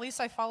 At least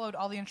I followed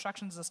all the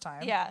instructions this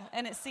time. Yeah,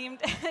 and it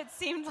seemed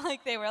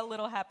like they were a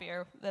little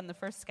happier than the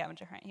first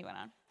scavenger hunt he went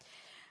on.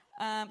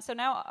 So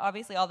now,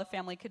 obviously, all the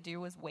family could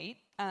do was wait.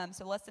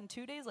 So less than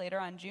 2 days later,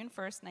 on June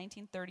 1st,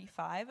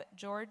 1935,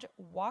 George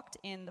walked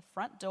in the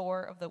front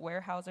door of the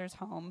Weyerhaeuser's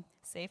home,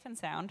 safe and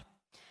sound.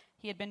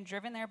 He had been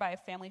driven there by a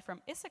family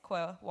from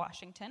Issaquah,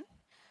 Washington.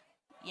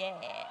 Yeah.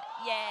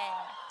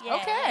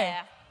 Okay.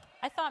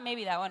 I thought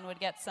maybe that one would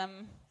get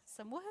some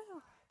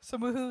woohoo.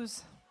 Some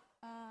woohoos.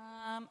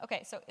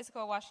 Okay, so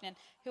Issaquah, Washington,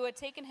 who had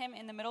taken him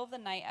in the middle of the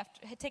night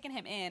they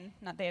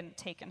hadn't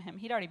taken him.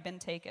 He'd already been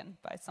taken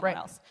by someone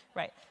else.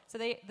 Right. So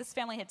this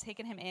family had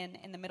taken him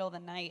in the middle of the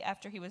night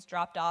after he was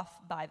dropped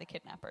off by the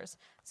kidnappers.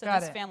 So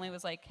this family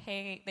was like,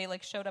 hey, they,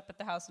 like, showed up at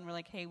the house and were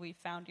like, hey, we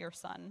found your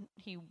son.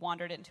 He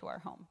wandered into our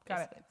home.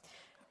 Basically. Got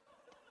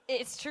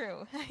it. It's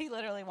true. He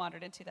literally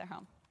wandered into their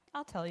home.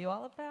 I'll tell you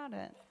all about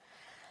it.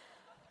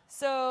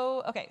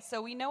 So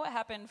we know what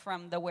happened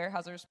from the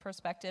Weyerhaeuser's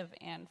perspective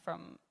and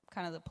from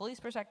kind of the police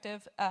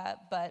perspective,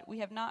 but we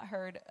have not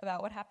heard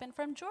about what happened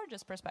from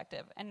George's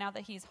perspective. And now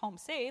that he's home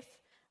safe,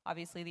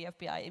 obviously the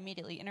FBI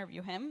immediately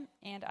interview him,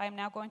 and I'm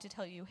now going to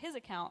tell you his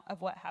account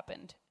of what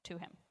happened to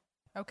him.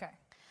 Okay.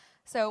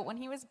 So when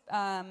he was,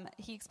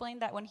 he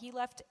explained that when he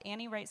left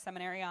Annie Wright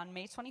Seminary on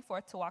May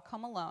 24th to walk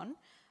home alone,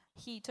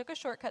 he took a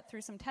shortcut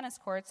through some tennis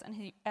courts,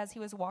 and as he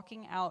was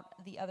walking out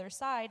the other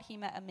side, he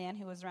met a man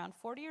who was around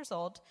 40 years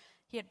old.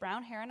 He had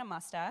brown hair and a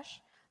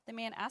mustache. The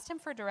man asked him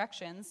for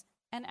directions,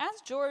 and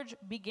as George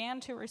began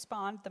to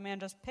respond, the man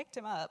just picked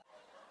him up.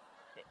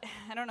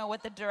 I don't know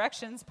what the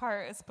directions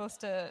part is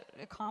supposed to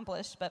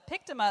accomplish, but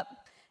picked him up,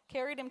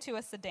 carried him to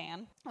a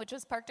sedan, which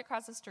was parked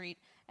across the street,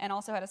 and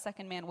also had a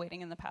second man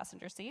waiting in the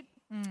passenger seat.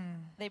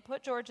 They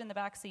put George in the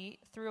back seat,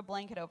 threw a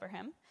blanket over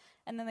him,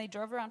 and then they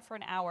drove around for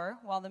an hour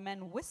while the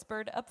men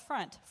whispered up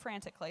front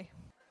frantically.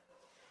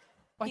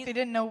 Like they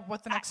didn't know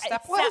what the next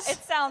step was? It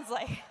sounds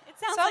like.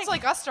 Sounds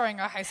like us during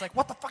a heist. Like,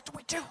 what the fuck do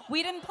we do?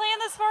 We didn't plan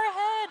this far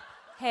ahead.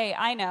 Hey,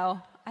 I know.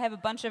 I have a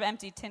bunch of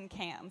empty tin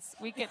cans.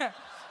 We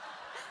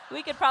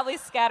could probably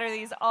scatter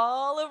these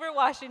all over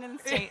Washington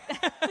State.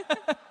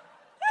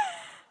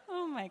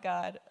 Oh my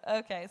God.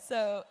 Okay,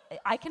 so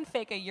I can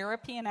fake a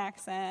European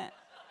accent.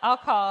 I'll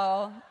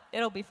call.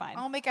 It'll be fine.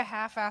 I'll make a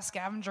half-ass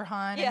scavenger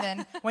hunt, Yeah. and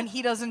then when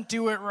he doesn't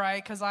do it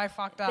right because I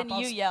fucked up, Then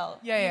you yell.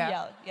 Yeah, You yeah.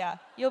 yell. Yeah,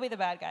 you'll be the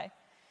bad guy.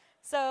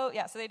 So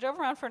they drove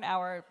around for an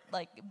hour,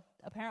 like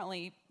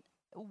apparently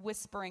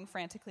whispering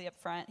frantically up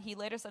front. He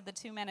later said the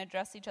two men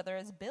addressed each other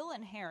as Bill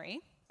and Harry.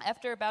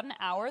 After about an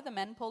hour, the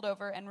men pulled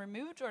over and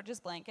removed George's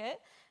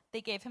blanket.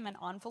 They gave him an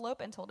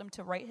envelope and told him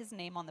to write his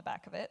name on the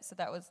back of it. So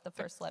that was the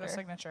first letter. The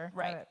signature.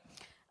 Right.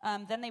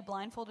 Got it. Then they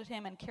blindfolded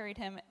him and carried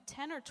him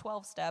 10 or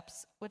 12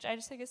 steps, which I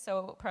just think is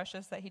so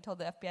precious that he told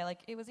the FBI,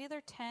 like, it was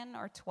either 10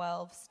 or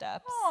 12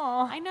 steps.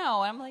 Aw. I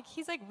know. I'm like,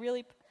 he's like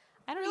really,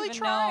 I don't Really even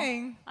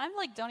trying. know. I'm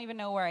like, don't even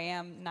know where I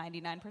am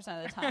 99%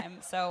 of the time.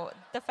 So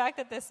the fact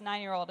that this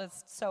 9-year-old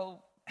is so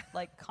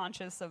like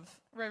conscious of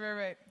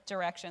Right.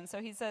 direction.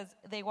 So he says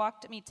they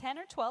walked me 10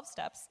 or 12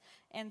 steps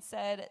and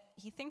said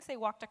he thinks they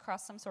walked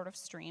across some sort of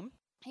stream.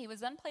 He was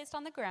then placed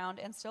on the ground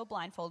and still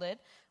blindfolded,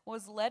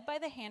 was led by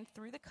the hand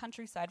through the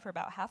countryside for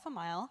about half a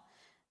mile.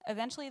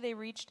 Eventually they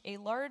reached a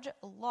large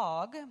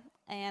log,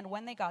 and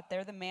when they got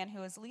there, the man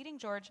who was leading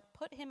George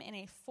put him in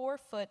a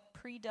 4-foot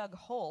pre-dug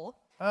hole.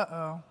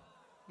 Uh-oh.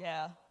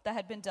 Yeah, that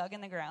had been dug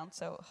in the ground.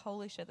 So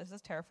holy shit, this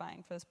is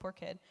terrifying for this poor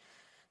kid.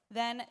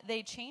 Then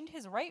they chained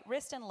his right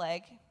wrist and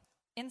leg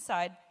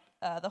inside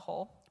the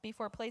hole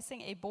before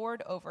placing a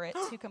board over it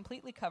to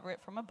completely cover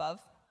it from above.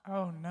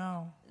 Oh,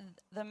 no.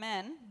 The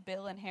men,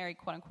 Bill and Harry,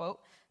 quote unquote,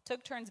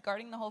 took turns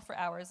guarding the hole for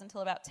hours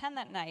until about 10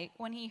 that night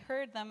when he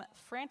heard them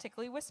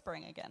frantically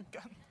whispering again.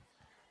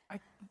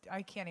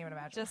 I can't even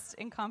imagine. Just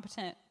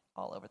incompetent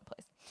all over the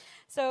place.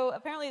 So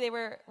apparently they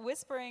were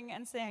whispering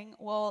and saying,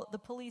 well, the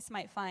police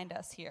might find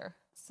us here.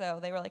 So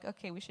they were like,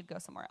 okay, we should go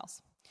somewhere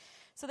else.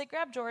 So they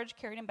grabbed George,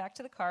 carried him back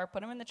to the car,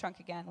 put him in the trunk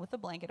again with a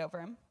blanket over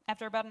him.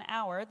 After about an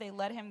hour, they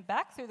led him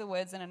back through the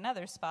woods in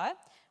another spot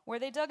where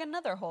they dug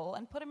another hole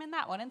and put him in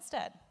that one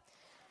instead.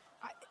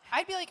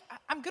 I'd be like,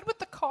 I'm good with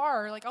the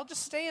car. Like, I'll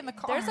just stay in the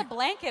car. There's a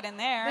blanket in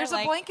there. There's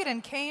like, a blanket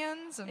and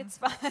cans. And It's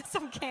fine.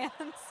 Some cans.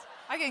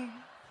 I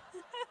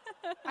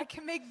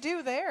can make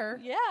do there.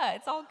 Yeah,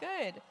 it's all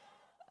good.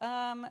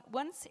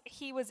 Once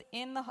he was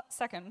in the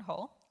second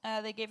hole,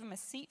 they gave him a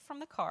seat from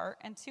the car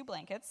and 2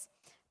 blankets.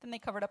 Then they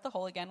covered up the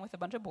hole again with a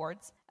bunch of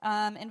boards.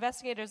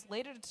 Investigators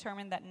later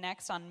determined that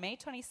next, on May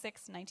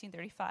 26,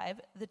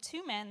 1935, the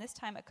 2 men, this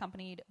time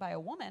accompanied by a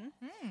woman,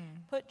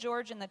 put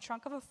George in the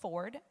trunk of a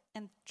Ford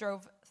and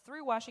drove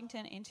through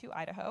Washington into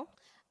Idaho.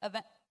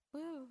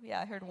 Woo,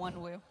 yeah, I heard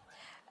one woo.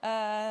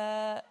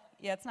 Yeah,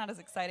 it's not as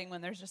exciting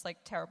when there's just like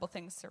terrible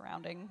things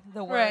surrounding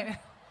the word. Right.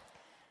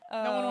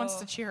 No one wants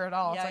to cheer at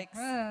all. Yikes. It's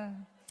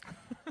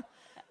like,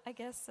 I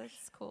guess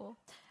that's cool.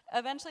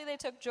 Eventually, they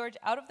took George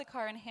out of the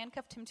car and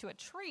handcuffed him to a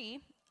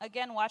tree,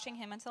 again watching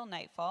him until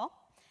nightfall.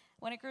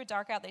 When it grew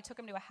dark out, they took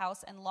him to a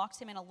house and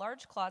locked him in a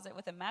large closet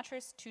with a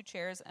mattress, 2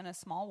 chairs, and a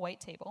small white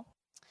table.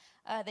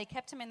 They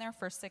kept him in there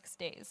for 6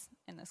 days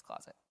in this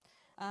closet.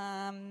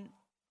 That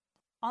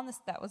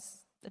was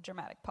a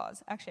dramatic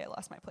pause. Actually, I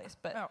lost my place,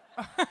 but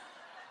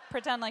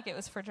pretend like it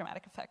was for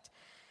dramatic effect.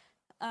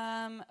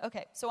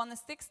 Okay, so on the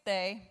 6th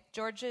day,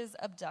 George's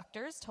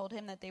abductors told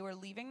him that they were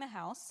leaving the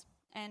house.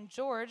 And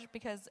George,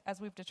 because as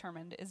we've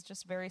determined, is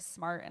just very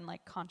smart and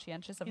like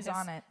conscientious of He's his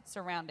on it.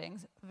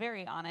 surroundings,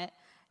 very on it.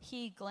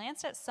 He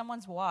glanced at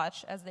someone's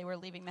watch as they were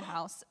leaving the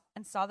house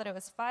and saw that it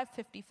was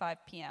 5:55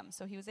 p.m.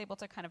 So he was able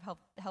to kind of help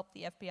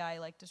the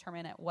FBI like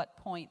determine at what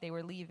point they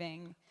were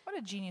leaving.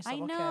 what a genius I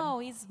little know,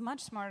 he's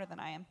much smarter than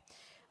I am.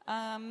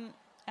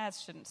 That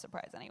shouldn't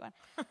surprise anyone.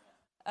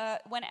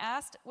 When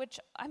asked, which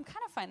I'm kind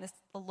of find this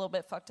a little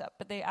bit fucked up,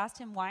 but they asked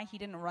him why he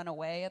didn't run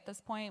away at this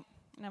point,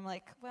 and I'm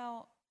like,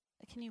 well,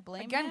 can you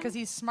blame kid. Again, him? because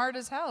he's smart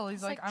as hell. He's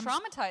It's like, I'm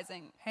just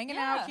traumatizing. hanging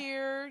Yeah. out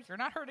here. You're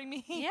not hurting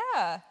me.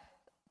 Yeah.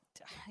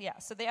 yeah,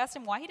 so they asked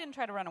him why he didn't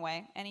try to run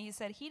away, and he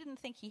said he didn't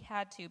think he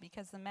had to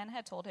because the men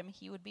had told him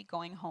he would be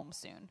going home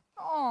soon.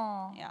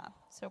 Oh. Yeah,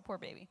 so poor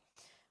baby.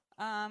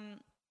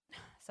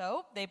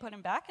 So they put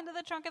him back into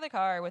the trunk of the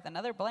car with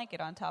another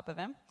blanket on top of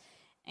him,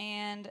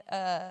 and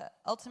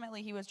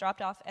ultimately he was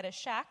dropped off at a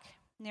shack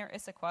near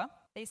Issaquah.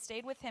 They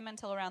stayed with him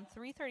until around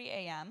 3:30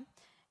 a.m.,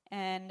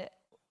 and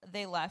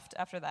they left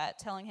after that,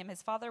 telling him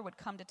his father would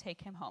come to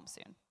take him home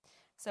soon.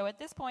 So at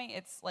this point,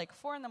 it's like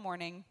 4 in the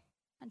morning,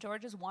 and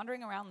George is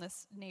wandering around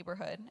this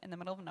neighborhood in the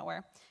middle of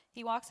nowhere.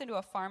 He walks into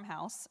a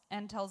farmhouse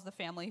and tells the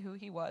family who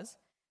he was,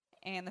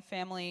 and the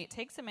family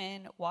takes him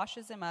in,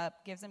 washes him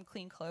up, gives him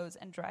clean clothes,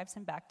 and drives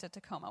him back to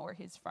Tacoma, where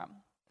he's from.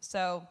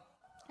 So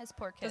his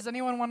poor kid. Does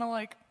anyone want to,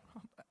 like,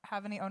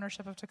 have any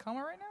ownership of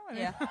Tacoma right now?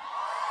 Yeah.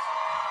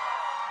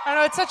 I don't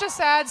know, it's such a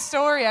sad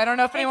story. I don't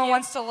know if anyone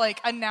wants to,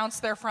 like, announce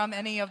they're from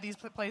any of these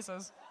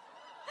places.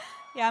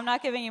 Yeah, I'm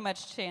not giving you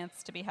much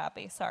chance to be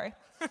happy. Sorry.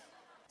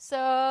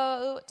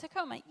 So,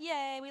 Tacoma.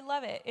 Yay, we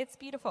love it. It's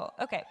beautiful.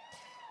 Okay.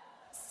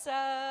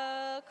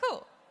 So,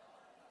 cool.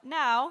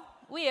 Now,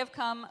 we have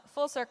come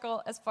full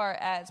circle as far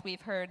as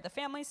we've heard the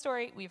family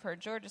story, we've heard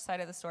George's side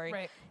of the story.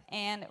 Right.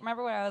 And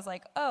remember when I was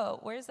like, oh,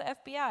 where's the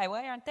FBI?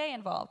 Why aren't they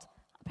involved?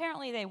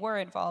 Apparently they were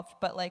involved,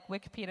 but like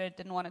Wikipedia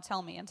didn't want to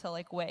tell me until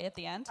like way at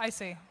the end. I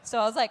see. So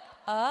I was like,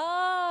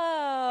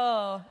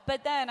 oh.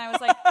 But then I was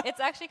like,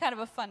 it's actually kind of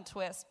a fun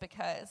twist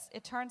because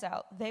it turns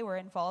out they were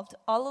involved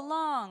all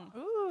along.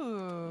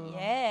 Ooh.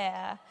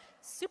 Yeah.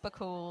 Super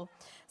cool.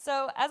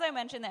 So as I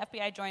mentioned, the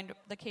FBI joined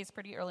the case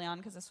pretty early on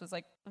because this was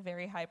like a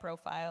very high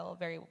profile,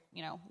 very,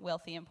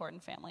 wealthy,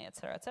 important family, et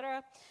cetera, et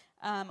cetera.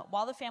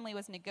 While the family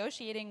was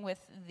negotiating with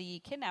the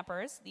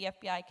kidnappers, the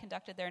FBI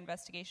conducted their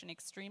investigation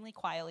extremely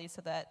quietly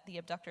so that the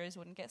abductors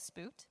wouldn't get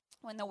spooked.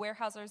 When the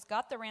Warehousers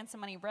got the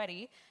ransom money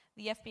ready,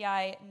 the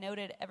FBI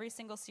noted every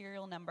single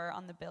serial number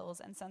on the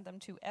bills and sent them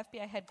to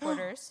FBI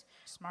headquarters.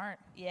 Smart.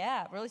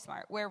 Yeah, really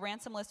smart, where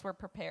ransom lists were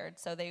prepared.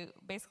 So they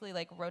basically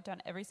like wrote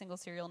down every single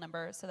serial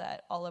number so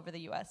that all over the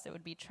U.S. it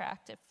would be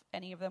tracked if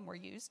any of them were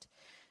used.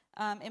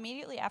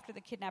 Immediately after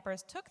the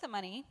kidnappers took the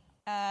money,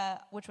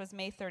 which was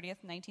May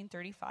 30th,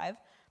 1935,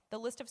 the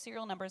list of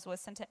serial numbers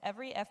was sent to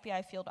every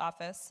FBI field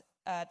office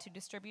to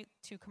distribute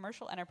to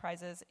commercial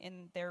enterprises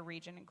in their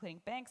region, including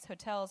banks,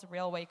 hotels,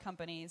 railway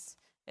companies,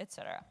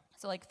 etc.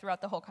 So like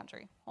throughout the whole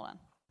country. Hold on.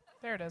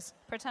 There it is.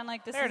 Pretend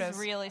like this There it is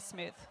is. really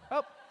smooth.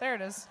 Oh, there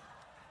it is.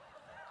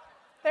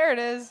 There it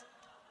is.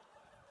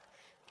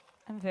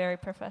 I'm very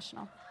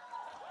professional.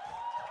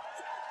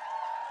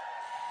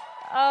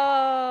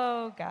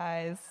 Oh,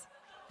 guys.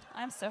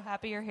 I'm so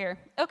happy you're here.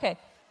 Okay.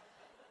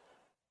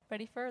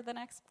 Ready for the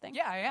next thing?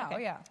 Yeah. Okay. Oh,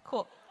 yeah.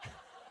 Cool.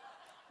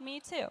 Me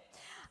too.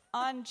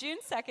 On June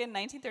 2nd,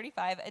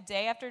 1935, a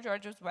day after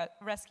George was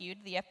rescued,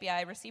 the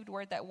FBI received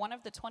word that one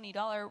of the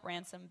 $20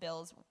 ransom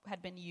bills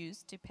had been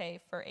used to pay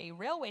for a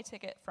railway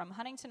ticket from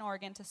Huntington,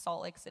 Oregon to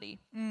Salt Lake City.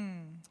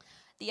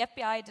 The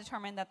FBI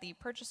determined that the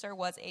purchaser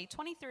was a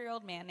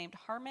 23-year-old man named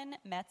Harmon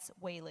Metz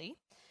Whaley.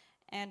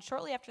 And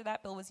shortly after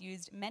that bill was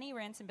used, many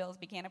ransom bills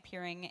began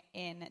appearing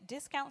in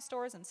discount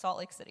stores in Salt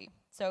Lake City.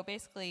 So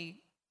basically,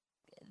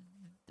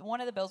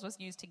 one of the bills was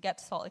used to get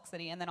to Salt Lake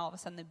City, and then all of a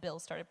sudden the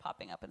bills started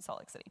popping up in Salt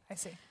Lake City. I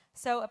see.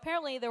 So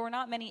apparently there were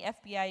not many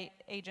FBI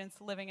agents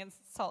living in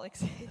Salt Lake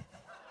City.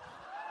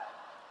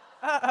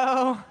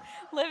 Uh-oh.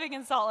 Living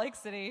in Salt Lake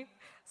City.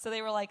 So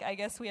they were like, I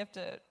guess we have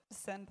to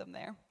send them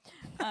there.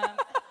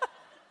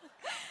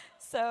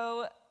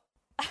 So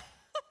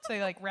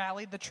they like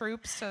rallied the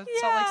troops to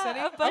yeah, Salt Lake City?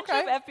 A bunch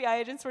of FBI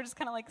agents were just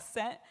kind of like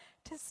sent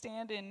to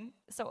stand in.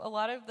 So a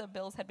lot of the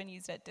bills had been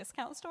used at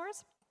discount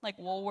stores, like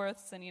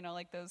Woolworths and,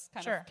 like those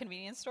kind of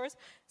convenience stores.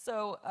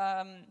 So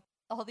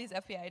all these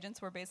FBI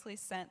agents were basically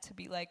sent to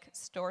be like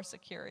store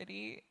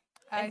security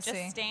and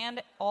just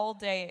stand all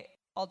day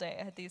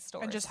at these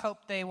stores. And just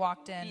hope they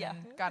walked in and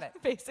got it.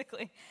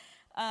 Basically.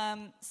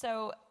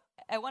 So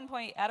at one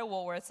point at a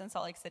Woolworths in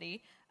Salt Lake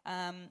City,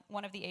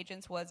 one of the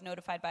agents was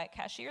notified by a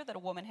cashier that a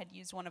woman had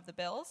used one of the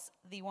bills.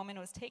 The woman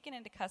was taken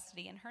into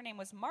custody, and her name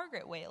was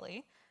Margaret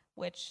Whaley,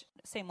 which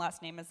same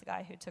last name as the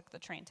guy who took the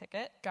train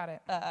ticket. Got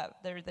it.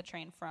 The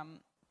train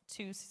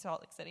to Salt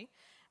Lake City.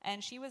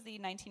 And she was the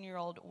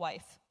 19-year-old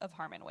wife of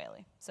Harmon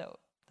Whaley. So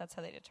that's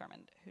how they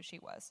determined who she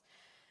was.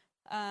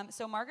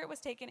 So Margaret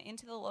was taken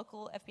into the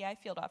local FBI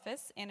field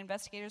office, and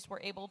investigators were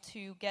able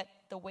to get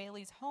the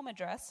Whaley's home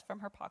address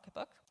from her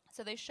pocketbook.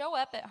 So they show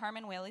up at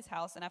Harmon Whaley's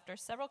house, and after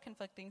several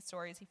conflicting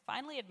stories, he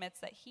finally admits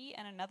that he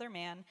and another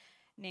man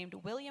named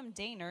William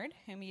Daynard,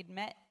 whom he had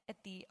met at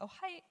the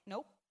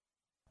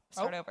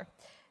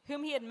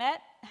whom he had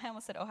met, I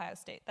almost said Ohio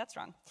State, that's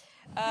wrong,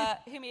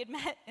 whom he had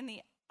met in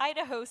the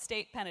Idaho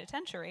State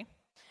Penitentiary.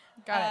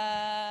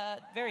 Got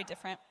it. Very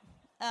different.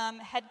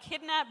 Had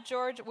kidnapped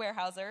George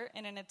Weyerhaeuser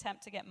in an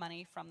attempt to get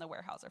money from the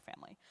Weyerhaeuser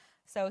family.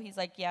 So he's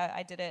like, yeah,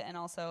 I did it, and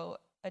also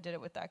I did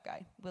it with that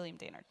guy, William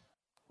Daynard.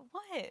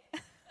 What?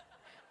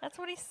 That's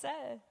what he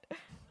said,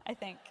 I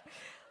think.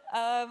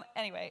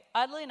 Anyway,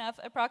 oddly enough,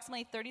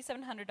 approximately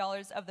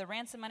 $3,700 of the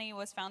ransom money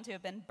was found to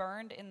have been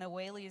burned in the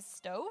Whaley's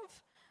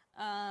stove.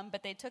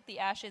 But they took the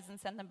ashes and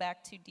sent them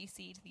back to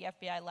D.C. to the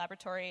FBI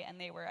laboratory, and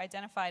they were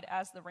identified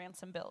as the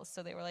ransom bills.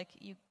 So they were like,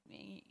 you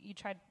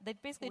tried. They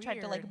basically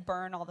tried to like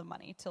burn all the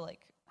money to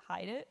like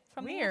hide it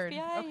from the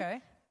FBI.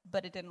 Okay.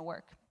 But it didn't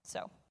work.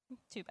 So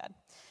too bad.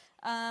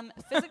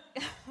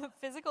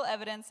 Physical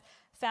evidence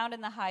found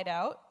in the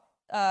hideout,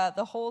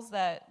 the holes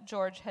that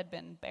George had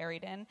been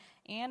buried in,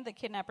 and the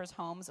kidnappers'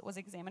 homes was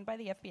examined by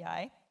the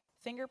FBI.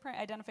 Fingerprint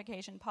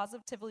identification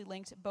positively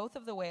linked both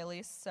of the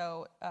Whaleys,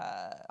 so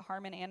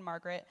Harmon and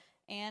Margaret,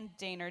 and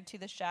Daynard to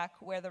the shack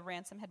where the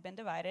ransom had been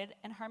divided,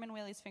 and Harmon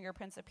Whaley's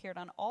fingerprints appeared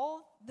on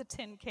all the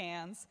tin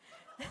cans.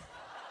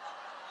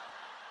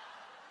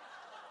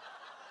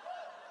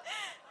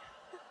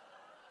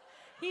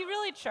 He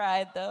really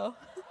tried, though.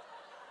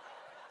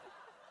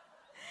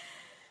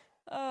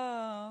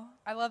 Oh.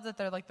 I love that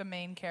they're like the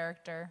main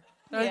character.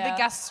 They're like the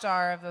guest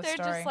star of the story.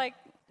 They're just like...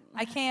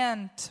 I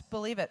can't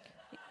believe it.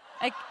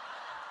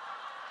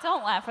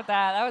 Don't laugh at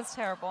that. That was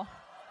terrible.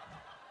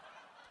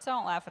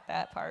 Don't laugh at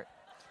that part.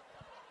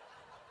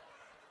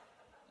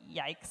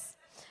 Yikes.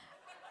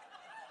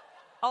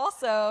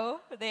 Also,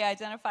 they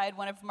identified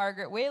one of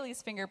Margaret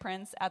Whaley's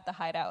fingerprints at the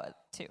hideout,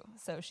 too.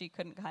 So she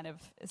couldn't kind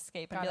of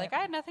escape and be like, I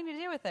had nothing to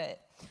do with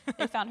it.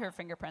 They found her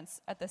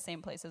fingerprints at the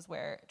same places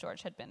where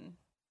George had been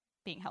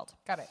being held.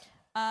 Got it.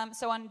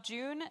 So on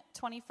June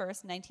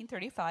 21st,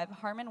 1935,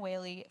 Harmon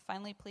Whaley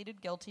finally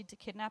pleaded guilty to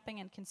kidnapping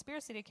and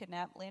conspiracy to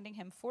kidnap, landing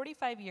him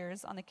 45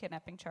 years on the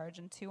kidnapping charge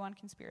and 2 on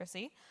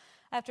conspiracy.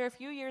 After a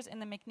few years in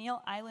the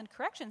McNeil Island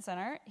Correction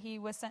Center, he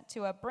was sent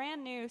to a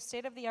brand new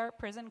state-of-the-art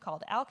prison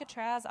called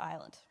Alcatraz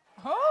Island.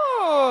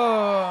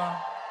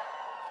 Oh!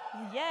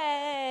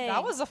 Yay!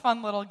 That was a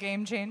fun little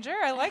game changer.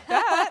 I like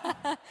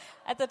that.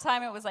 At the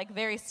time, it was like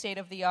very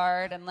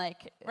state-of-the-art and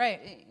like...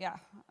 Right. Yeah.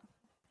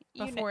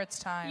 Before its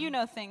time. You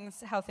know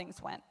how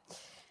things went.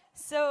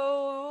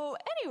 So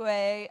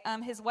anyway,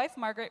 his wife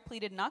Margaret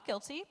pleaded not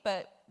guilty,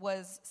 but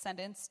was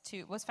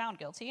found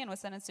guilty and was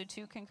sentenced to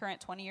 2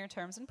 concurrent 20-year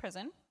terms in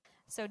prison.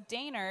 So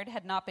Daynard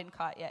had not been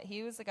caught yet.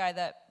 He was the guy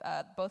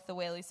that both the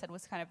Whaleys said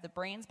was kind of the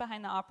brains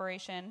behind the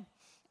operation,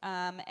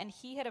 and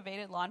he had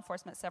evaded law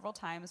enforcement several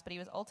times, but he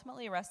was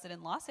ultimately arrested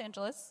in Los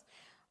Angeles.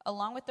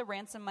 Along with the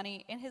ransom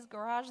money, in his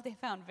garage, they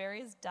found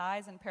various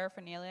dyes and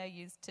paraphernalia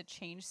used to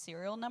change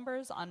serial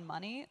numbers on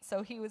money.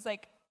 So he was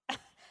like,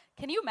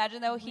 can you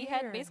imagine, though? He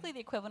had basically the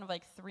equivalent of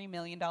like $3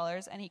 million,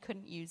 and he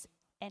couldn't use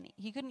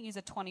He couldn't use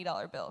a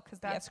 $20 bill because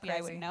the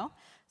FBI would know.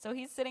 So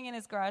he's sitting in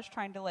his garage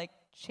trying to like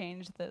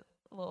change the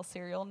little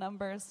serial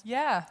numbers.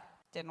 Yeah.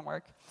 Didn't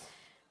work.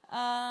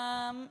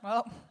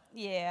 Well.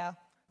 Yeah.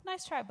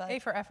 Nice try, bud. A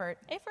for effort.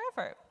 A for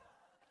effort.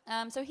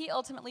 So he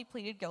ultimately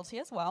pleaded guilty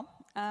as well,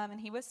 and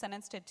he was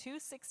sentenced to 2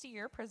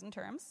 60-year prison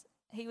terms.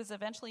 He was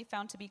eventually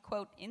found to be,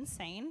 quote,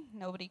 insane.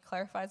 Nobody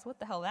clarifies what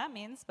the hell that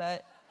means,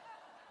 but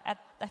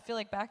I feel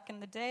like back in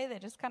the day, they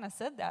just kind of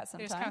said that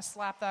sometimes. They just kind of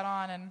slapped that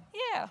on and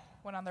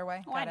went on their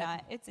way. Why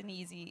not? It's an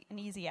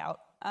easy out.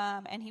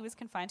 And he was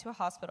confined to a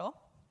hospital.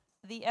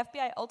 The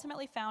FBI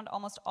ultimately found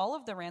almost all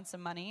of the ransom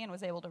money and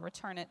was able to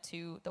return it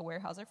to the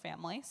Weyerhaeuser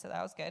family, so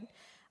that was good.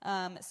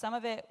 Some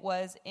of it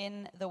was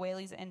in the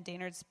Whaleys and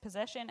Daynard's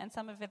possession, and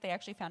some of it they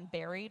actually found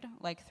buried,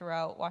 like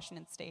throughout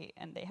Washington State,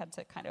 and they had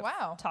to kind of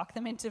talk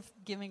them into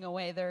giving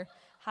away their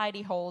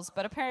hidey holes.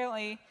 But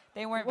apparently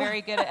they weren't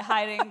very good at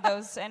hiding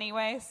those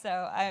anyway, so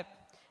I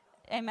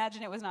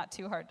imagine it was not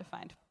too hard to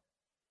find.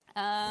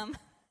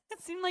 It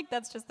seemed like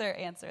that's just their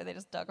answer. They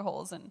just dug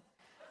holes and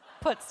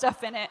put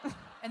stuff in it.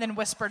 And then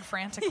whispered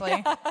frantically.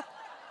 Yeah.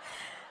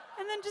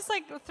 And then just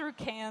like threw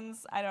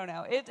cans. I don't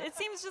know. It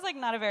seems just like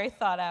not a very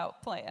thought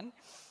out plan.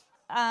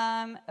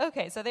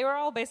 Okay, so they were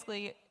all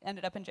basically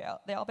ended up in jail.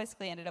 They all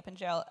basically ended up in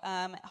jail.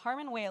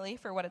 Harmon Whaley,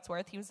 for what it's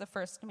worth, he was the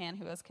first man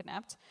who was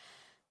kidnapped.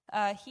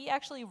 He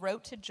actually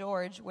wrote to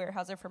George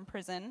Weyerhaeuser from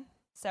prison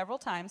several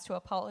times to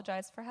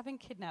apologize for having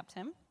kidnapped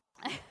him.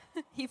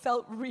 He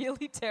felt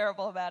really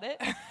terrible about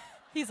it.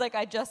 He's like,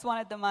 I just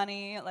wanted the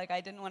money, like I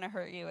didn't want to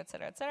hurt you, et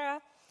cetera, et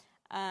cetera.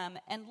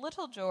 And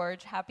little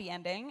George, happy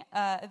ending,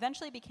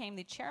 eventually became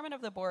the chairman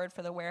of the board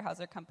for the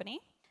Weyerhaeuser Company.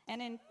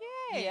 And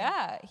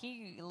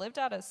he lived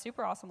out a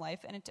super awesome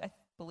life, and I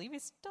believe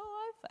he's still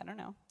alive. I don't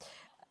know.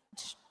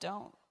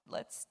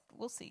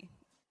 We'll see.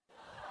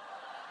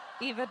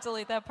 Eva,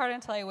 delete that part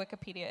until I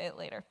Wikipedia it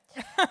later.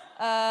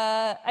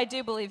 I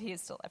do believe he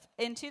is still alive.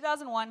 In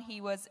 2001,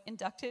 he was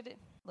inducted.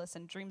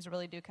 Listen, dreams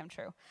really do come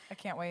true. I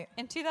can't wait.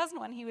 In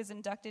 2001, he was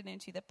inducted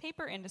into the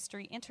Paper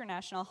Industry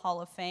International Hall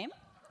of Fame.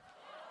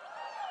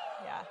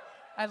 Yeah.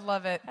 I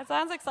love it. That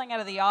sounds like something out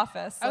of The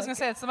Office. I was going to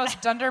say, it's the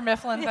most Dunder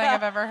Mifflin thing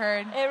I've ever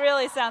heard. It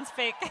really sounds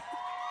fake.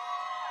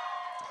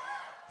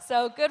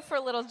 So good for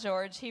little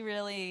George. He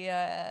really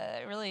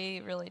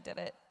did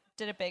it.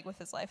 Did it big with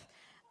his life.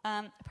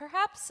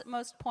 Perhaps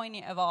most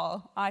poignant of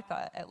all, I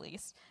thought at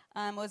least,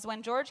 was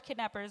when George's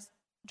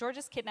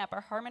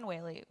kidnapper, Harmon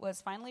Whaley, was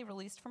finally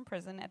released from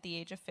prison at the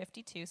age of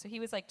 52. So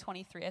he was like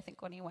 23, I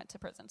think, when he went to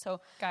prison.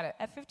 So got it.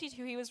 At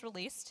 52, he was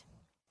released.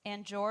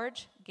 And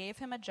George gave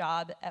him a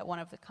job at one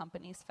of the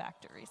company's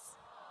factories.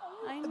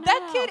 I know.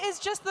 That kid is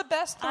just the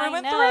best through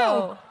and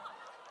through.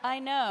 I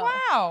know.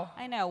 Wow.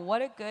 I know.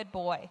 What a good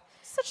boy.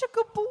 Such a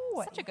good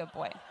boy. Such a good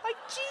boy. Like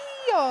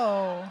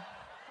Gio.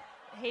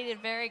 He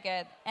did very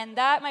good. And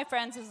that, my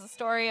friends, is the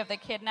story of the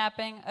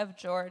kidnapping of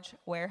George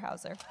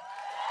Weyerhaeuser.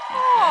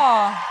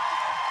 Aw.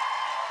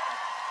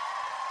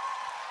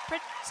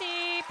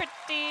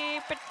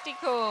 Pretty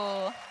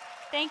cool.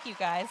 Thank you,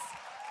 guys.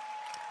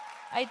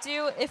 I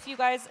do, if you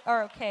guys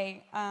are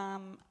okay,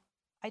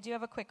 I do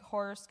have a quick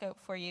horoscope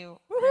for you.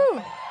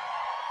 Woohoo!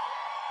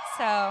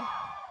 So,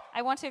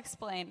 I want to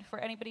explain for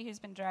anybody who's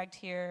been dragged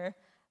here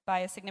by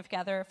a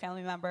significant other, a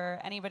family member,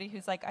 anybody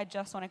who's like, I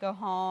just want to go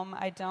home.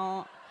 I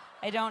don't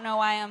know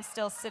why I'm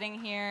still sitting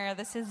here.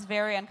 This is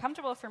very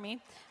uncomfortable for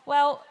me.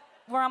 Well,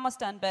 we're almost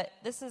done, but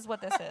this is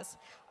what this is.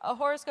 A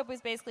horoscope is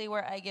basically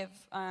where I give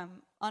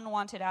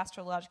unwanted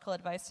astrological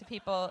advice to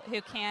people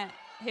who can't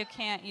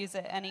use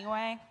it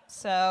anyway.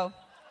 So,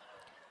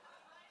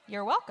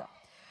 you're welcome.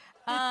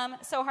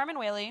 So Harmon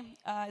Whaley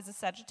is a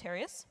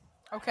Sagittarius.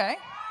 Okay.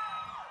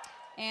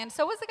 And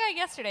so was the guy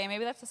yesterday.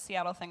 Maybe that's a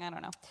Seattle thing. I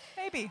don't know.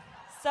 Maybe.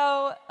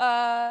 So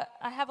I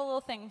have a little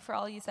thing for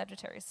all you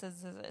Sagittarius.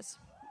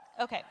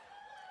 Okay.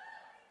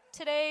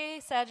 Today,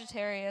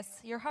 Sagittarius,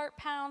 your heart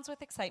pounds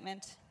with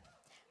excitement.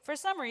 For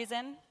some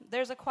reason,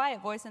 there's a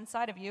quiet voice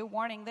inside of you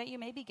warning that you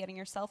may be getting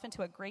yourself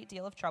into a great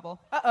deal of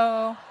trouble.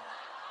 Uh-oh.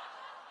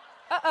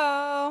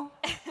 Uh-oh.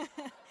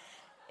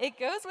 It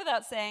goes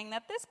without saying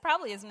that this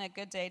probably isn't a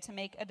good day to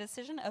make a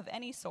decision of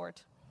any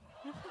sort.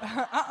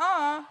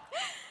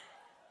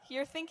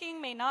 Your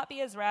thinking may not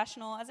be as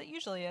rational as it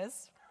usually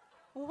is.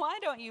 Why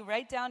don't you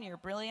write down your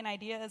brilliant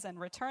ideas and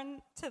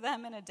return to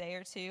them in a day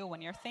or two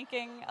when you're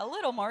thinking a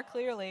little more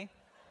clearly?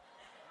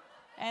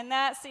 And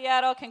that,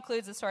 Seattle,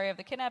 concludes the story of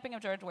the kidnapping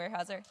of George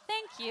Weyerhaeuser.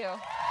 Thank you.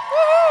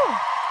 Woo-hoo!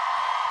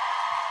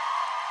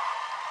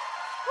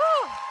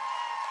 Woo.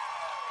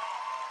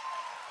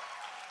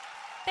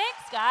 Thanks,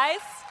 guys.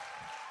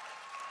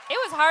 It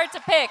was hard to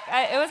pick.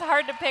 It was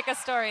hard to pick a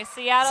story.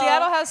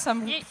 Seattle has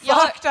some y'all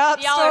fucked up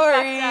are fucked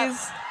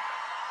stories. up.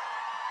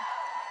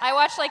 I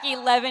watched like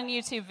 11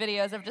 YouTube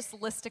videos of just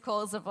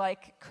listicles of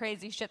like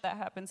crazy shit that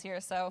happens here.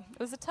 So it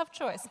was a tough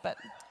choice, but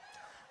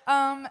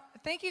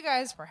Thank you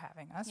guys for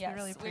having us. yes, We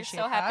really appreciate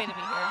it. we're so happy to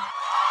be here.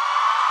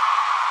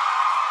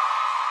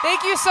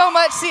 Thank you so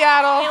much,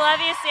 Seattle. We love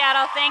you,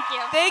 Seattle. Thank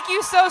you. Thank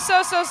you so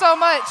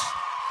much.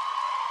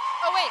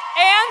 Oh wait,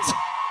 And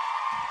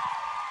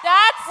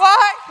that's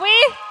what? we.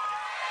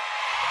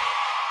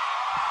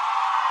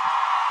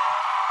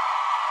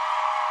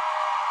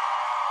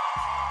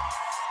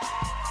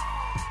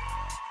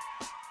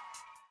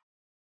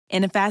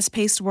 In a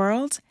fast-paced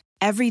world,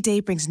 every day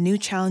brings new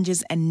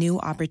challenges and new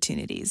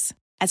opportunities.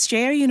 At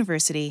Strayer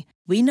University,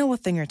 we know a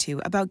thing or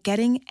two about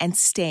getting and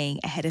staying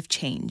ahead of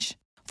change.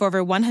 For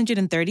over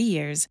 130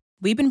 years,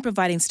 we've been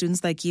providing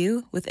students like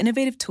you with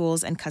innovative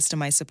tools and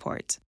customized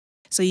support,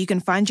 so you can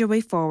find your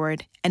way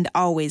forward and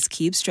always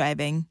keep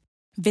striving.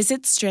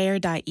 Visit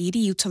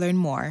strayer.edu to learn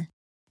more.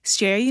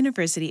 Strayer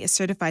University is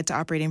certified to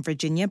operate in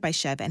Virginia by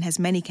Chev and has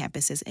many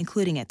campuses,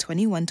 including at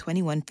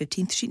 2121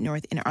 15th Street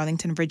North in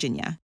Arlington,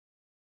 Virginia.